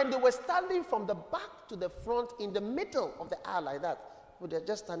 packed. And they were standing from the back to the front in the middle of the aisle like that. But they're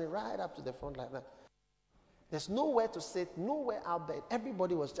just standing right up to the front like that. There's nowhere to sit, nowhere out there.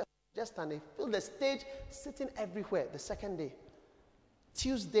 Everybody was just standing. Filled the stage, sitting everywhere. The second day.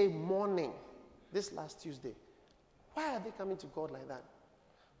 Tuesday morning. This last Tuesday. Why are they coming to God like that?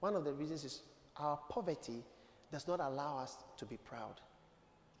 One of the reasons is our poverty does not allow us to be proud.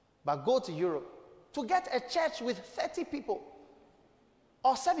 But go to Europe. To get a church with 30 people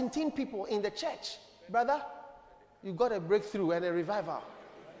or 17 people in the church, brother, you got a breakthrough and a revival.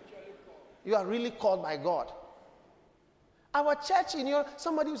 You are really called by God. Our church in Europe,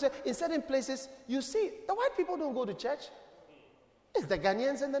 somebody will say, in certain places, you see, the white people don't go to church. It's the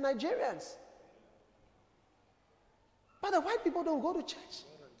Ghanaians and the Nigerians. But the white people don't go to church.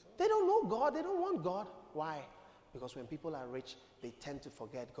 They don't know God. They don't want God. Why? Because when people are rich, they tend to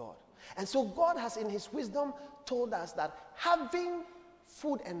forget God. And so God has, in his wisdom, told us that having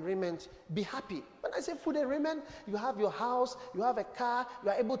food and raiment, be happy. When I say food and raiment, you have your house, you have a car, you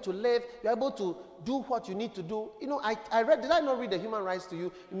are able to live, you are able to do what you need to do. You know, I read, did I not read the human rights to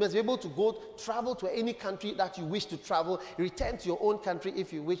you? You must be able to travel to any country that you wish to travel, return to your own country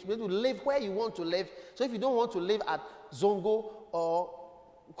if you wish, be able to live where you want to live. So if you don't want to live at Zongo or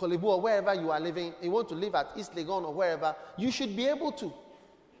Kolebu or wherever you are living, you want to live at East Legon or wherever, you should be able to.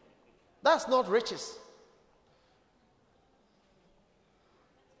 That's not riches.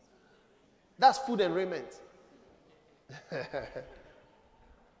 That's food and raiment.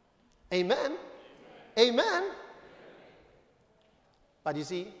 Amen. Amen. But you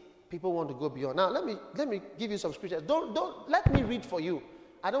see, people want to go beyond. Now, let me give you some scriptures. Don't let me read for you.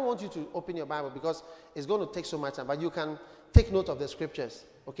 I don't want you to open your Bible because it's going to take so much time. But you can take note of the scriptures.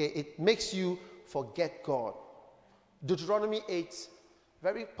 Okay, it makes you forget God. Deuteronomy 8,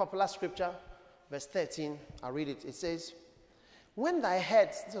 very popular scripture, verse 13. I'll read it. It says, "When thy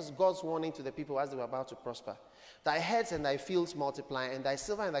heads," this was God's warning to the people as they were about to prosper, "thy heads and thy fields multiply, and thy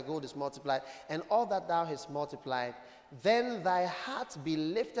silver and thy gold is multiplied, and all that thou hast multiplied, then thy heart be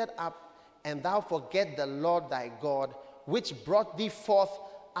lifted up, and thou forget the Lord thy God, which brought thee forth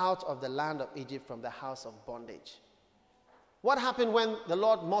out of the land of Egypt from the house of bondage." What happened when the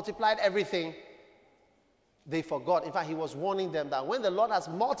Lord multiplied everything? They forgot. In fact, he was warning them that when the Lord has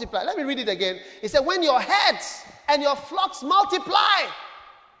multiplied, let me read it again. He said, when your heads and your flocks multiply,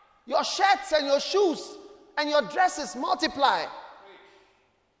 your shirts and your shoes and your dresses multiply,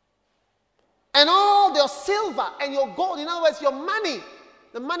 and all your silver and your gold, in other words, your money,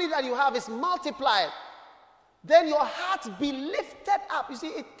 the money that you have is multiplied, then your heart be lifted up. You see,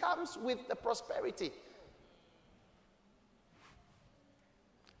 it comes with the prosperity.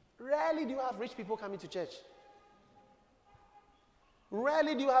 Rarely do you have rich people coming to church.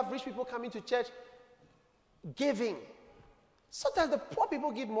 Rarely do you have rich people coming to church giving. Sometimes the poor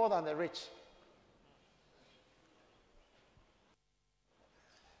people give more than the rich.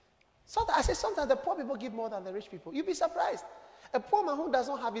 Sometimes the poor people give more than the rich people. You'd be surprised. A poor man who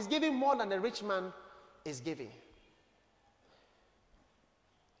doesn't have is giving more than a rich man is giving.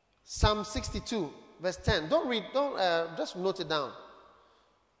 Psalm 62, verse 10. Don't read, just note it down.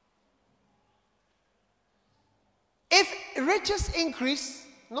 If riches increase,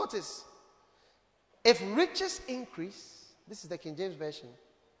 notice, if riches increase, this is the King James Version,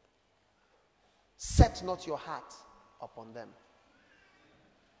 set not your heart upon them.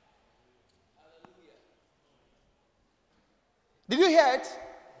 Did you hear it?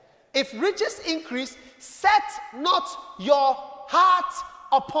 If riches increase, set not your heart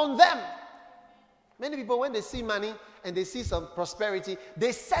upon them. Many people, when they see money and they see some prosperity,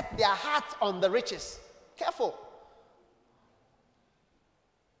 they set their heart on the riches. Careful.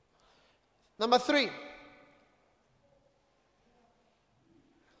 Number 3.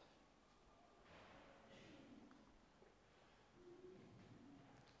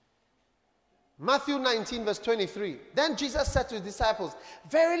 Matthew 19, verse 23. Then Jesus said to his disciples,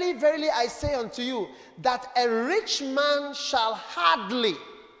 "Verily, verily, I say unto you, that a rich man shall hardly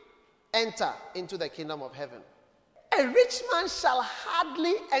enter into the kingdom of heaven." A rich man shall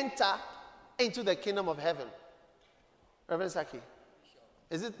hardly enter into the kingdom of heaven. Reverend Saki,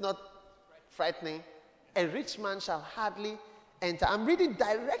 is it not frightening? A rich man shall hardly enter. I'm reading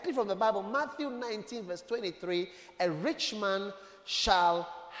directly from the Bible, Matthew 19, verse 23. A rich man shall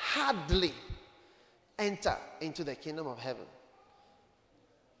hardly enter into the kingdom of heaven.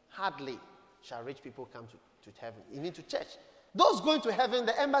 Hardly shall rich people come to heaven, even to church. Those going to heaven,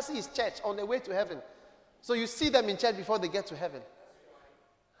 the embassy is church on their way to heaven. So you see them in church before they get to heaven.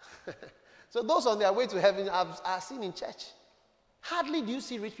 So those on their way to heaven are seen in church. Hardly do you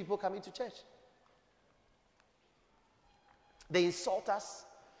see rich people coming to church. They insult us.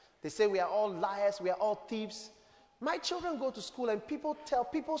 They say we are all liars, we are all thieves. My children go to school and people tell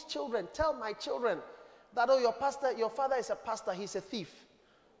people's children, tell my children that, oh, your father is a pastor, he's a thief.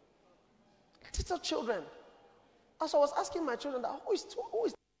 Little children. So I was asking my children, that, who is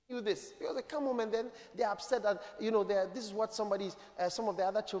telling you this? Because they come home and then they're upset that, this is what some of the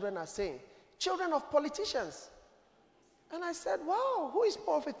other children are saying. Children of politicians. And I said, wow, who is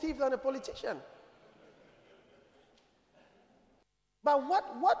more of a thief than a politician? But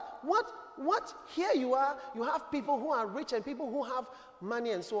what here you are, you have people who are rich and people who have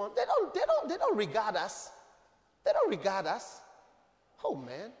money and so on. They don't regard us. They don't regard us. Oh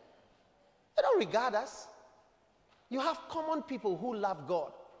man. They don't regard us. You have common people who love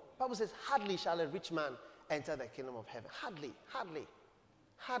God. The Bible says, hardly shall a rich man enter the kingdom of heaven. Hardly, hardly,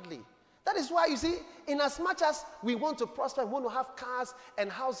 hardly. That is why, you see, in as much as we want to prosper, we want to have cars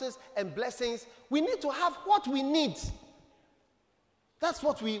and houses and blessings, we need to have what we need. That's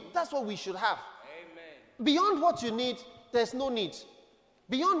what we should have. Amen. Beyond what you need, there's no need.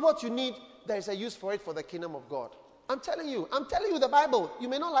 Beyond what you need, there is a use for it for the kingdom of God. I'm telling you the Bible. You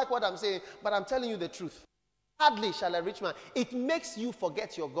may not like what I'm saying, but I'm telling you the truth. Hardly shall a rich man. It makes you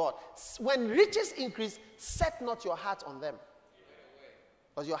forget your God. When riches increase, set not your heart on them.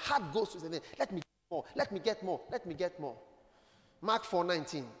 Because your heart goes to the thing. Let me get more. Let me get more. Let me get more. Mark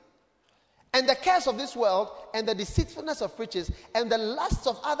 4:19. And the cares of this world and the deceitfulness of riches and the lusts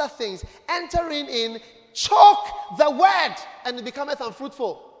of other things entering in choke the word and it becometh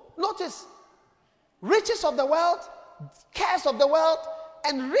unfruitful. Notice, riches of the world, cares of the world,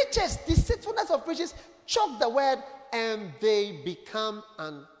 and riches, deceitfulness of riches, choke the word and they become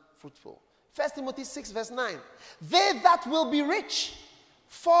unfruitful. 1 Timothy 6 verse 9. They that will be rich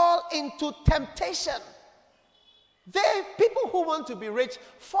fall into temptation. People who want to be rich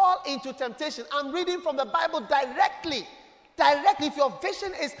fall into temptation. I'm reading from the Bible directly. Directly, if your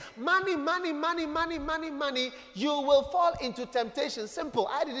vision is money, money, money, money, money, money, you will fall into temptation. Simple.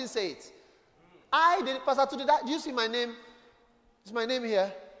 I didn't say it. I did it. Pastor Tutu, do you see my name? Is my name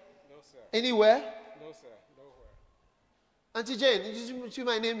here? No, sir. Anywhere? No, sir. Nowhere. Auntie Jane, did you see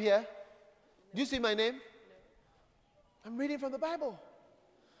my name here? Do you see my name? No. I'm reading from the Bible.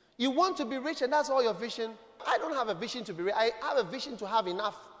 You want to be rich and that's all your vision. I don't have a vision to be rich. I have a vision to have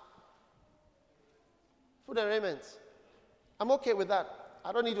enough food and raiment. I'm okay with that.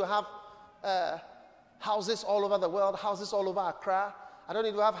 I don't need to have houses all over the world, houses all over Accra. I don't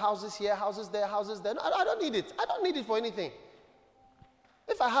need to have houses here, houses there, houses there. No, I don't need it. I don't need it for anything.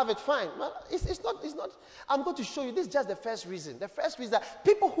 If I have it, fine. Well, it's not. I'm going to show you. This is just the first reason. The first reason that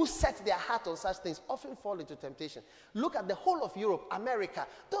people who set their heart on such things often fall into temptation. Look at the whole of Europe, America.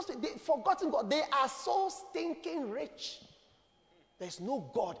 They've forgotten God. They are so stinking rich. There's no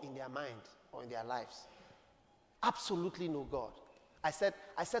God in their mind or in their lives. Absolutely no God. I said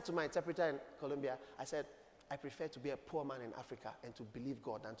to my interpreter in Colombia, I said, I prefer to be a poor man in Africa and to believe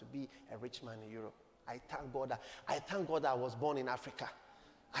God than to be a rich man in Europe. I thank God that I was born in Africa.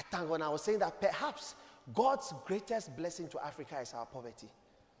 I thank God. I was saying that perhaps God's greatest blessing to Africa is our poverty.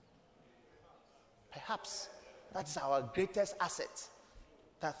 Perhaps that is our greatest asset.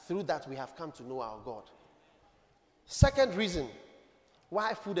 That through that we have come to know our God. Second reason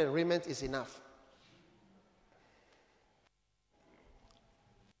why food and raiment is enough.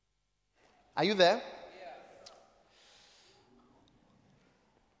 Are you there?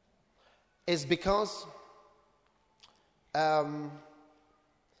 It's because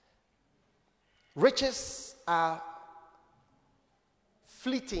riches are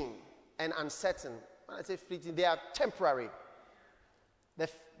fleeting and uncertain. When I say fleeting, they are temporary.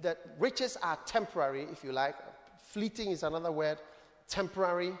 The riches are temporary, if you like. Fleeting is another word.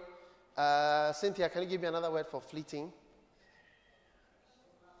 Temporary. Cynthia, can you give me another word for fleeting?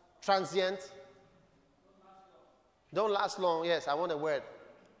 Transient. Don't last long. Yes, I want a word.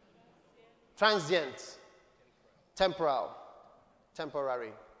 Transient. Temporal.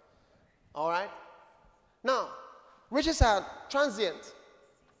 Temporary. All right? Now, riches are transient.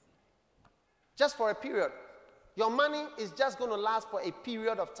 Just for a period. Your money is just going to last for a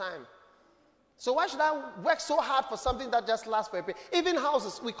period of time. So why should I work so hard for something that just lasts for a period? Even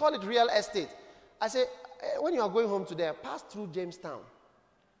houses, we call it real estate. I say, when you are going home today, pass through Jamestown.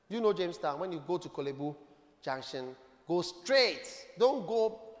 You know Jamestown. When you go to Kolebu Junction, go straight. Don't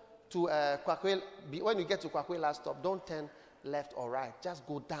go to Kwakwe. When you get to Kwakwe last stop, don't turn left or right. Just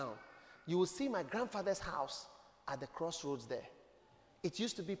go down. You will see my grandfather's house at the crossroads there. It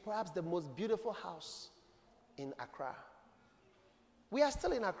used to be perhaps the most beautiful house in Accra. We are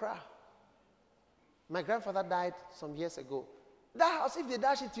still in Accra. My grandfather died some years ago. That house, if they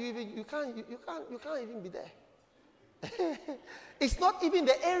dash it to you, you can't even be there. It's not even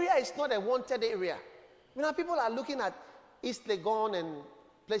the area. It's not a wanted area. You know, people are looking at East Legon and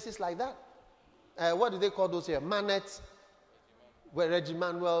places like that. What do they call those here? Manet, where Reggie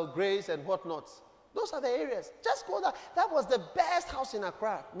Manuel, Grace, and whatnot. Those are the areas. Just go there. That was the best house in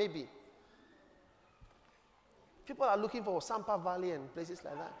Accra, maybe. People are looking for Sampa Valley and places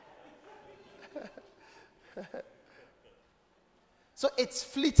like that. So it's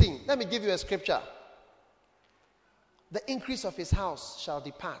fleeting. Let me give you a scripture. The increase of his house shall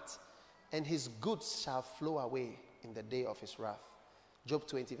depart, and his goods shall flow away in the day of his wrath. Job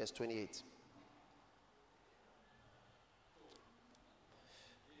 20, verse 28.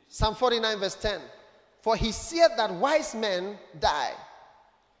 Psalm 49, verse 10. For he seeth that wise men die,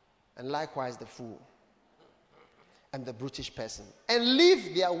 and likewise the fool, and the brutish person, and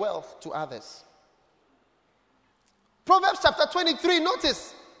leave their wealth to others. Proverbs chapter 23,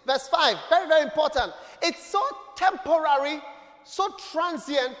 notice verse 5, very, very important. It's so temporary, so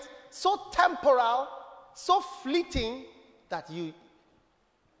transient, so temporal, so fleeting that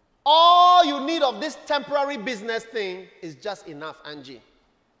all you need of this temporary business thing is just enough, Angie.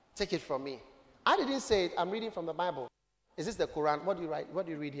 Take it from me. I didn't say it. I'm reading from the Bible. Is this the Quran? What do you write? What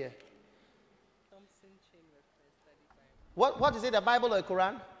do you read here? Thompson Chain Reference Study Bible. What is it, the Bible or the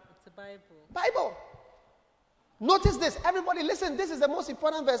Quran? It's a Bible. Bible. Notice this. Everybody listen. This is the most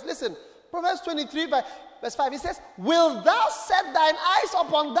important verse. Listen. Proverbs 23 verse 5. It says, will thou set thine eyes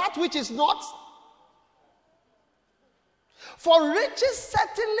upon that which is not? For riches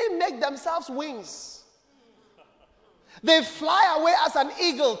certainly make themselves wings. They fly away as an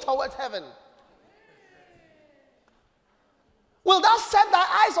eagle toward heaven. Will thou set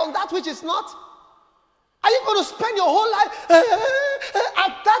thy eyes on that which is not? Are you going to spend your whole life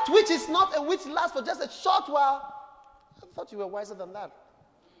at that which is not and which lasts for just a short while? I thought you were wiser than that.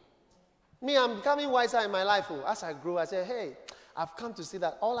 Me, I'm becoming wiser in my life. Oh. As I grow, I say, hey, I've come to see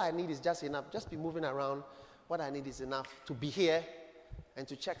that all I need is just enough. Just be moving around. What I need is enough to be here and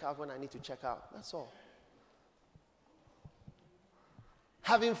to check out when I need to check out. That's all.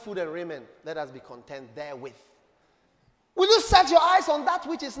 Having food and raiment, let us be content therewith. Will you set your eyes on that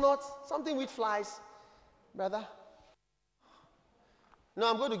which is not? Something which flies, brother? No,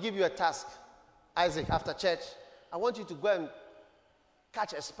 I'm going to give you a task, Isaac, after church. I want you to go and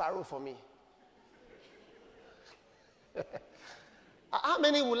catch a sparrow for me. How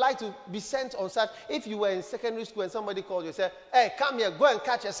many would like to be sent on such? If you were in secondary school and somebody called you and said, hey, come here, go and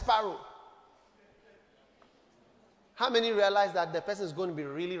catch a sparrow. How many realize that the person is going to be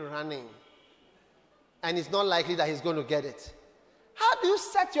really running and it's not likely that he's going to get it? How do you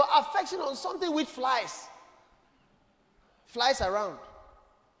set your affection on something which flies? Flies around.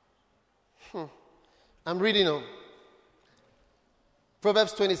 I'm reading on.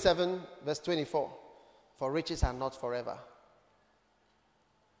 Proverbs 27, verse 24. For riches are not forever.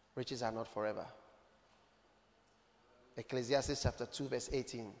 Riches are not forever. Ecclesiastes chapter 2, verse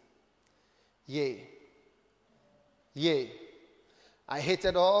 18. Yea, I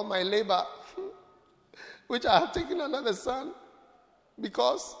hated all my labor, which I have taken under the sun,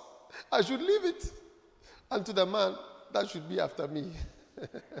 because I should leave it unto the man that should be after me.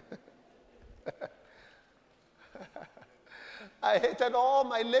 I hated all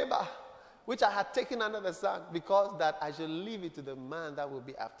my labor, which I had taken under the sun, because that I should leave it to the man that will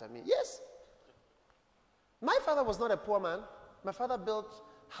be after me. Yes. My father was not a poor man. My father built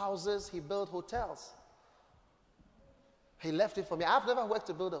houses. He built hotels. He left it for me. I've never worked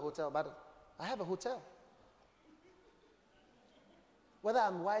to build a hotel, but I have a hotel. Whether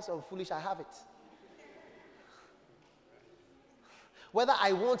I'm wise or foolish, I have it. Whether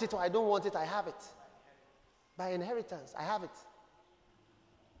I want it or I don't want it, I have it. By inheritance, I have it.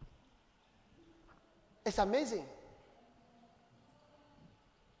 It's amazing.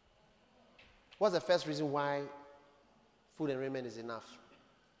 What's the first reason why food and raiment is enough?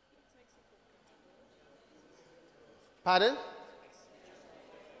 Pardon?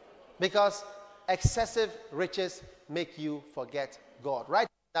 Because excessive riches make you forget God. Right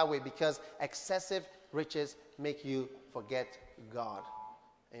that way, because excessive riches make you forget God.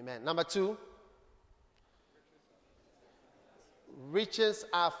 Amen. Number 2. Riches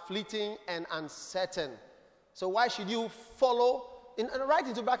are fleeting and uncertain. So why should you follow? And write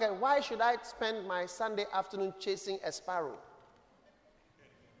into bracket, why should I spend my Sunday afternoon chasing a sparrow?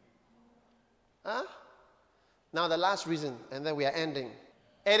 Huh? Now the last reason, and then we are ending.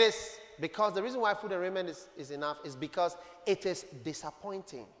 It is because the reason why food and raiment is enough is because it is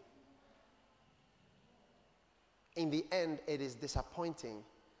disappointing. In the end, it is disappointing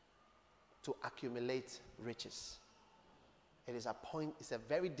to accumulate riches. It's a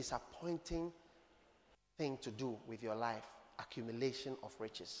very disappointing thing to do with your life. Accumulation of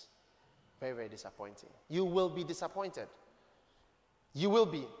riches. Very, very disappointing. You will be disappointed. You will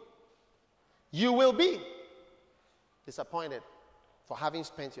be. You will be disappointed for having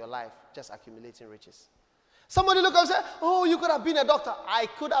spent your life just accumulating riches. Somebody look up and say, oh, you could have been a doctor. I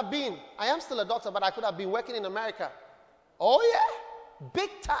could have been. I am still a doctor, but I could have been working in America. Oh, yeah? Big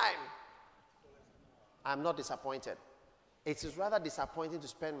time. I'm not disappointed. It is rather disappointing to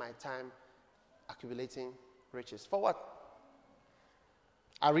spend my time accumulating riches. For what?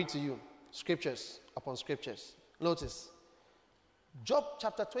 I'll read to you scriptures upon scriptures. Notice. Job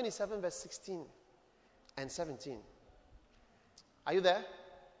chapter 27, verse 16 and 17. Are you there?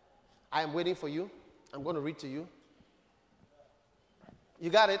 I am waiting for you. I'm going to read to you. You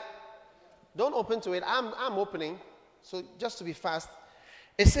got it? Don't open to it. I'm opening. So just to be fast.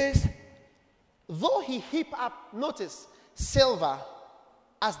 It says, though he heap up, notice, silver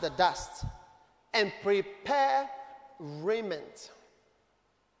as the dust, and prepare raiment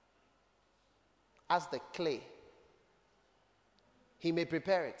as the clay, he may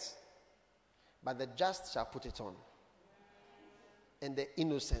prepare it, but the just shall put it on, and the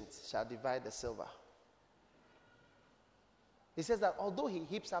innocent shall divide the silver. He says that although he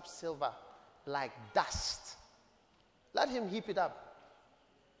heaps up silver like dust, Let him heap it up.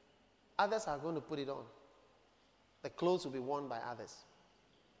 Others are going to put it on. The clothes will be worn by others.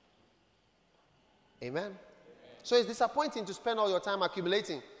 Amen? So it's disappointing to spend all your time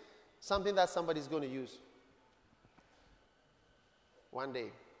accumulating something that somebody's going to use. One day,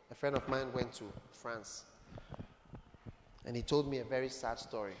 a friend of mine went to France. And he told me a very sad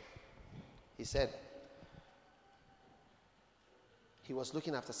story. He said he was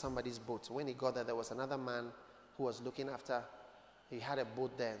looking after somebody's boat. When he got there was another man who was looking after, he had a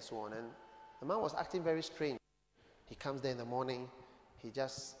boat there and so on. And the man was acting very strange. He comes there in the morning, he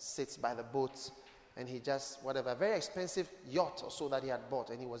just sits by the boat, and he just, whatever, very expensive yacht or so that he had bought.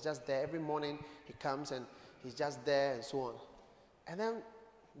 And he was just there every morning. He comes and he's just there and so on. And then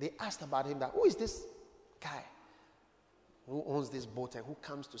they asked about him, that who is this guy who owns this boat and who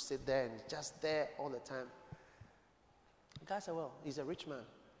comes to sit there and just there all the time? The guy said, well, he's a rich man,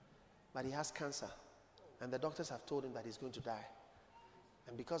 but he has cancer. And the doctors have told him that he's going to die.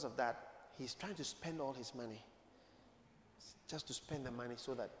 And because of that, he's trying to spend all his money. Just to spend the money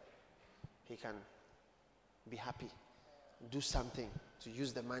so that he can be happy. Do something to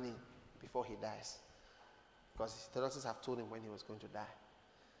use the money before he dies. Because the doctors have told him when he was going to die.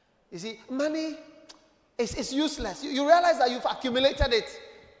 You see, money is useless. You realize that you've accumulated it,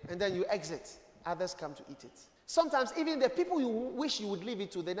 and then you exit. Others come to eat it. Sometimes even the people you wish you would leave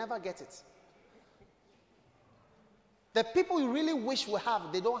it to, they never get it. The people you really wish will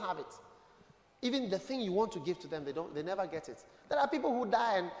have, they don't have it. Even the thing you want to give to them, they never get it. There are people who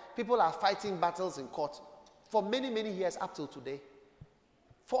die and people are fighting battles in court for many, many years up till today.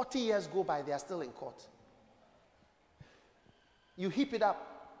 40 years go by, they are still in court. You heap it up.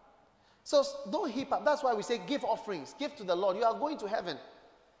 So don't heap up. That's why we say give offerings. Give to the Lord. You are going to heaven.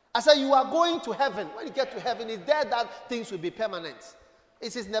 I said you are going to heaven. When you get to heaven, it's there that things will be permanent.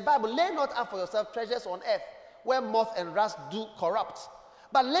 It says in the Bible, lay not up for yourself treasures on earth where moth and rust do corrupt.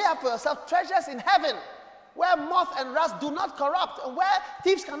 But lay up for yourself treasures in heaven where moth and rust do not corrupt and where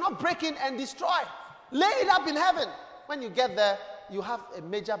thieves cannot break in and destroy. Lay it up in heaven. When you get there, you have a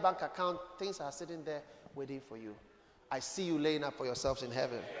major bank account. Things are sitting there waiting for you. I see you laying up for yourselves in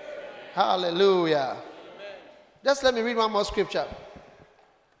heaven. Hallelujah. Amen. Just let me read one more scripture.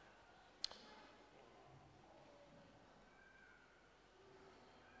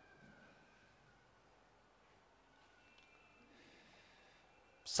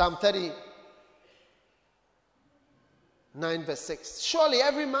 Psalm 39 verse 6. Surely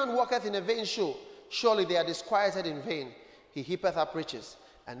every man walketh in a vain show. Surely they are disquieted in vain. He heapeth up riches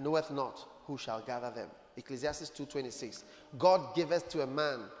and knoweth not who shall gather them. Ecclesiastes 2:26. God giveth to a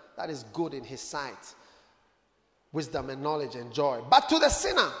man that is good in his sight wisdom and knowledge and joy. But to the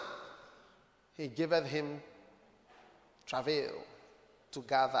sinner he giveth him travail to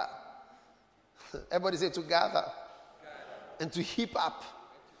gather. Everybody say to gather. And to heap up,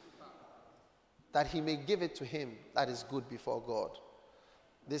 that he may give it to him that is good before God.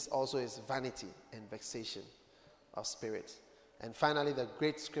 This also is vanity and vexation of spirit. And finally, the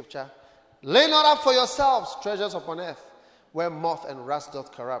great scripture, lay not up for yourselves treasures upon earth, where moth and rust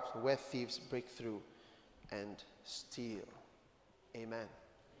doth corrupt, where thieves break through and steal. Amen.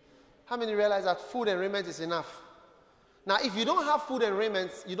 How many realize that food and raiment is enough? Now, if you don't have food and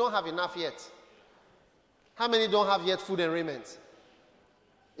raiment, you don't have enough yet. How many don't have yet food and raiment?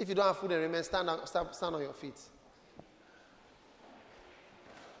 If you don't have food and raiment, stand on your feet.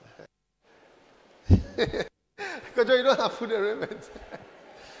 Because you don't have food and raiment.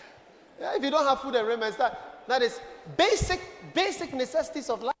 Yeah, if you don't have food and raiment, that is basic necessities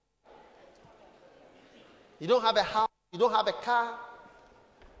of life. You don't have a house, you don't have a car,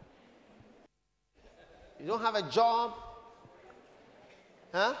 you don't have a job.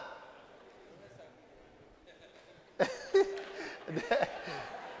 Huh?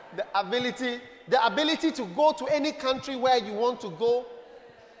 the ability to go to any country where you want to go,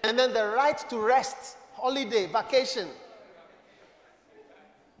 and then the right to rest, holiday, vacation.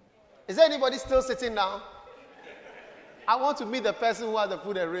 Is there anybody still sitting down? I want to meet the person who has the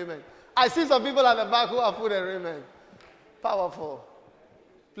food and raiment. I see some people at the back who have food and raiment. Powerful.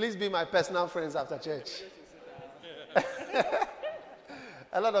 Please be my personal friends after church.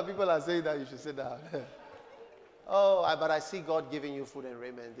 A lot of people are saying that you should sit down. But I see God giving you food and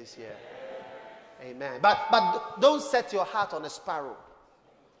raiment this year. Amen. But don't set your heart on a sparrow.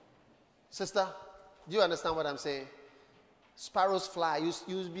 Sister, do you understand what I'm saying? Sparrows fly.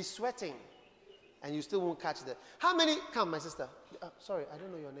 You'll be sweating. And you still won't catch them. How many? Come, my sister. Sorry, I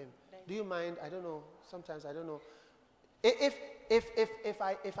don't know your name. Do you mind? I don't know. Sometimes I don't know. If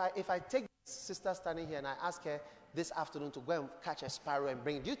I take this sister standing here and I ask her this afternoon to go and catch a sparrow and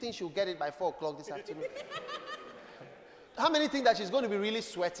bring it, do you think she'll get it by 4 o'clock this afternoon? How many think that she's going to be really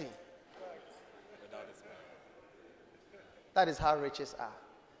sweating? That is how riches are.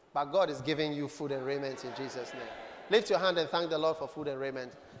 But God is giving you food and raiment in Jesus' name. Lift your hand and thank the Lord for food and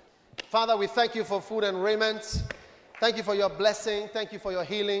raiment. Father, we thank you for food and raiment. Thank you for your blessing. Thank you for your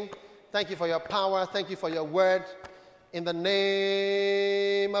healing. Thank you for your power. Thank you for your word. In the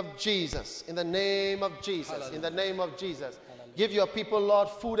name of Jesus. In the name of Jesus. Hallelujah. In the name of Jesus. Give your people, Lord,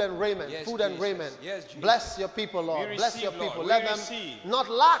 food and raiment. Yes, food and Jesus. raiment. Yes, Jesus. Bless your people, Lord. We Bless your receive, people. Lord. Let We them receive. not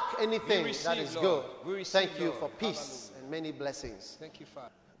lack anything We receive, that is Lord. good. We receive, Thank you Lord. for peace and many blessings. Thank you,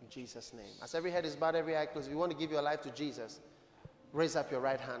 Father. In Jesus' name. As every head is bowed, every eye closed, if you want to give your life to Jesus, raise up your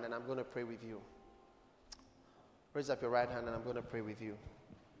right hand and I'm going to pray with you. Raise up your right hand and I'm going to pray with you.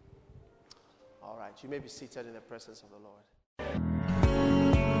 All right. You may be seated in the presence of the Lord.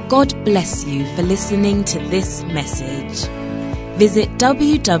 God bless you for listening to this message. Visit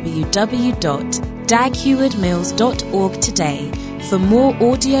www.daghewardmills.org today for more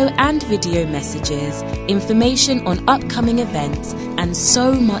audio and video messages, information on upcoming events, and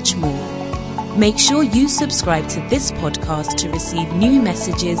so much more. Make sure you subscribe to this podcast to receive new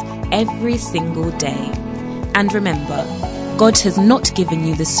messages every single day. And remember, God has not given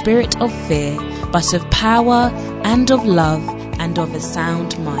you the spirit of fear, but of power and of love and of a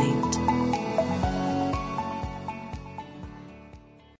sound mind.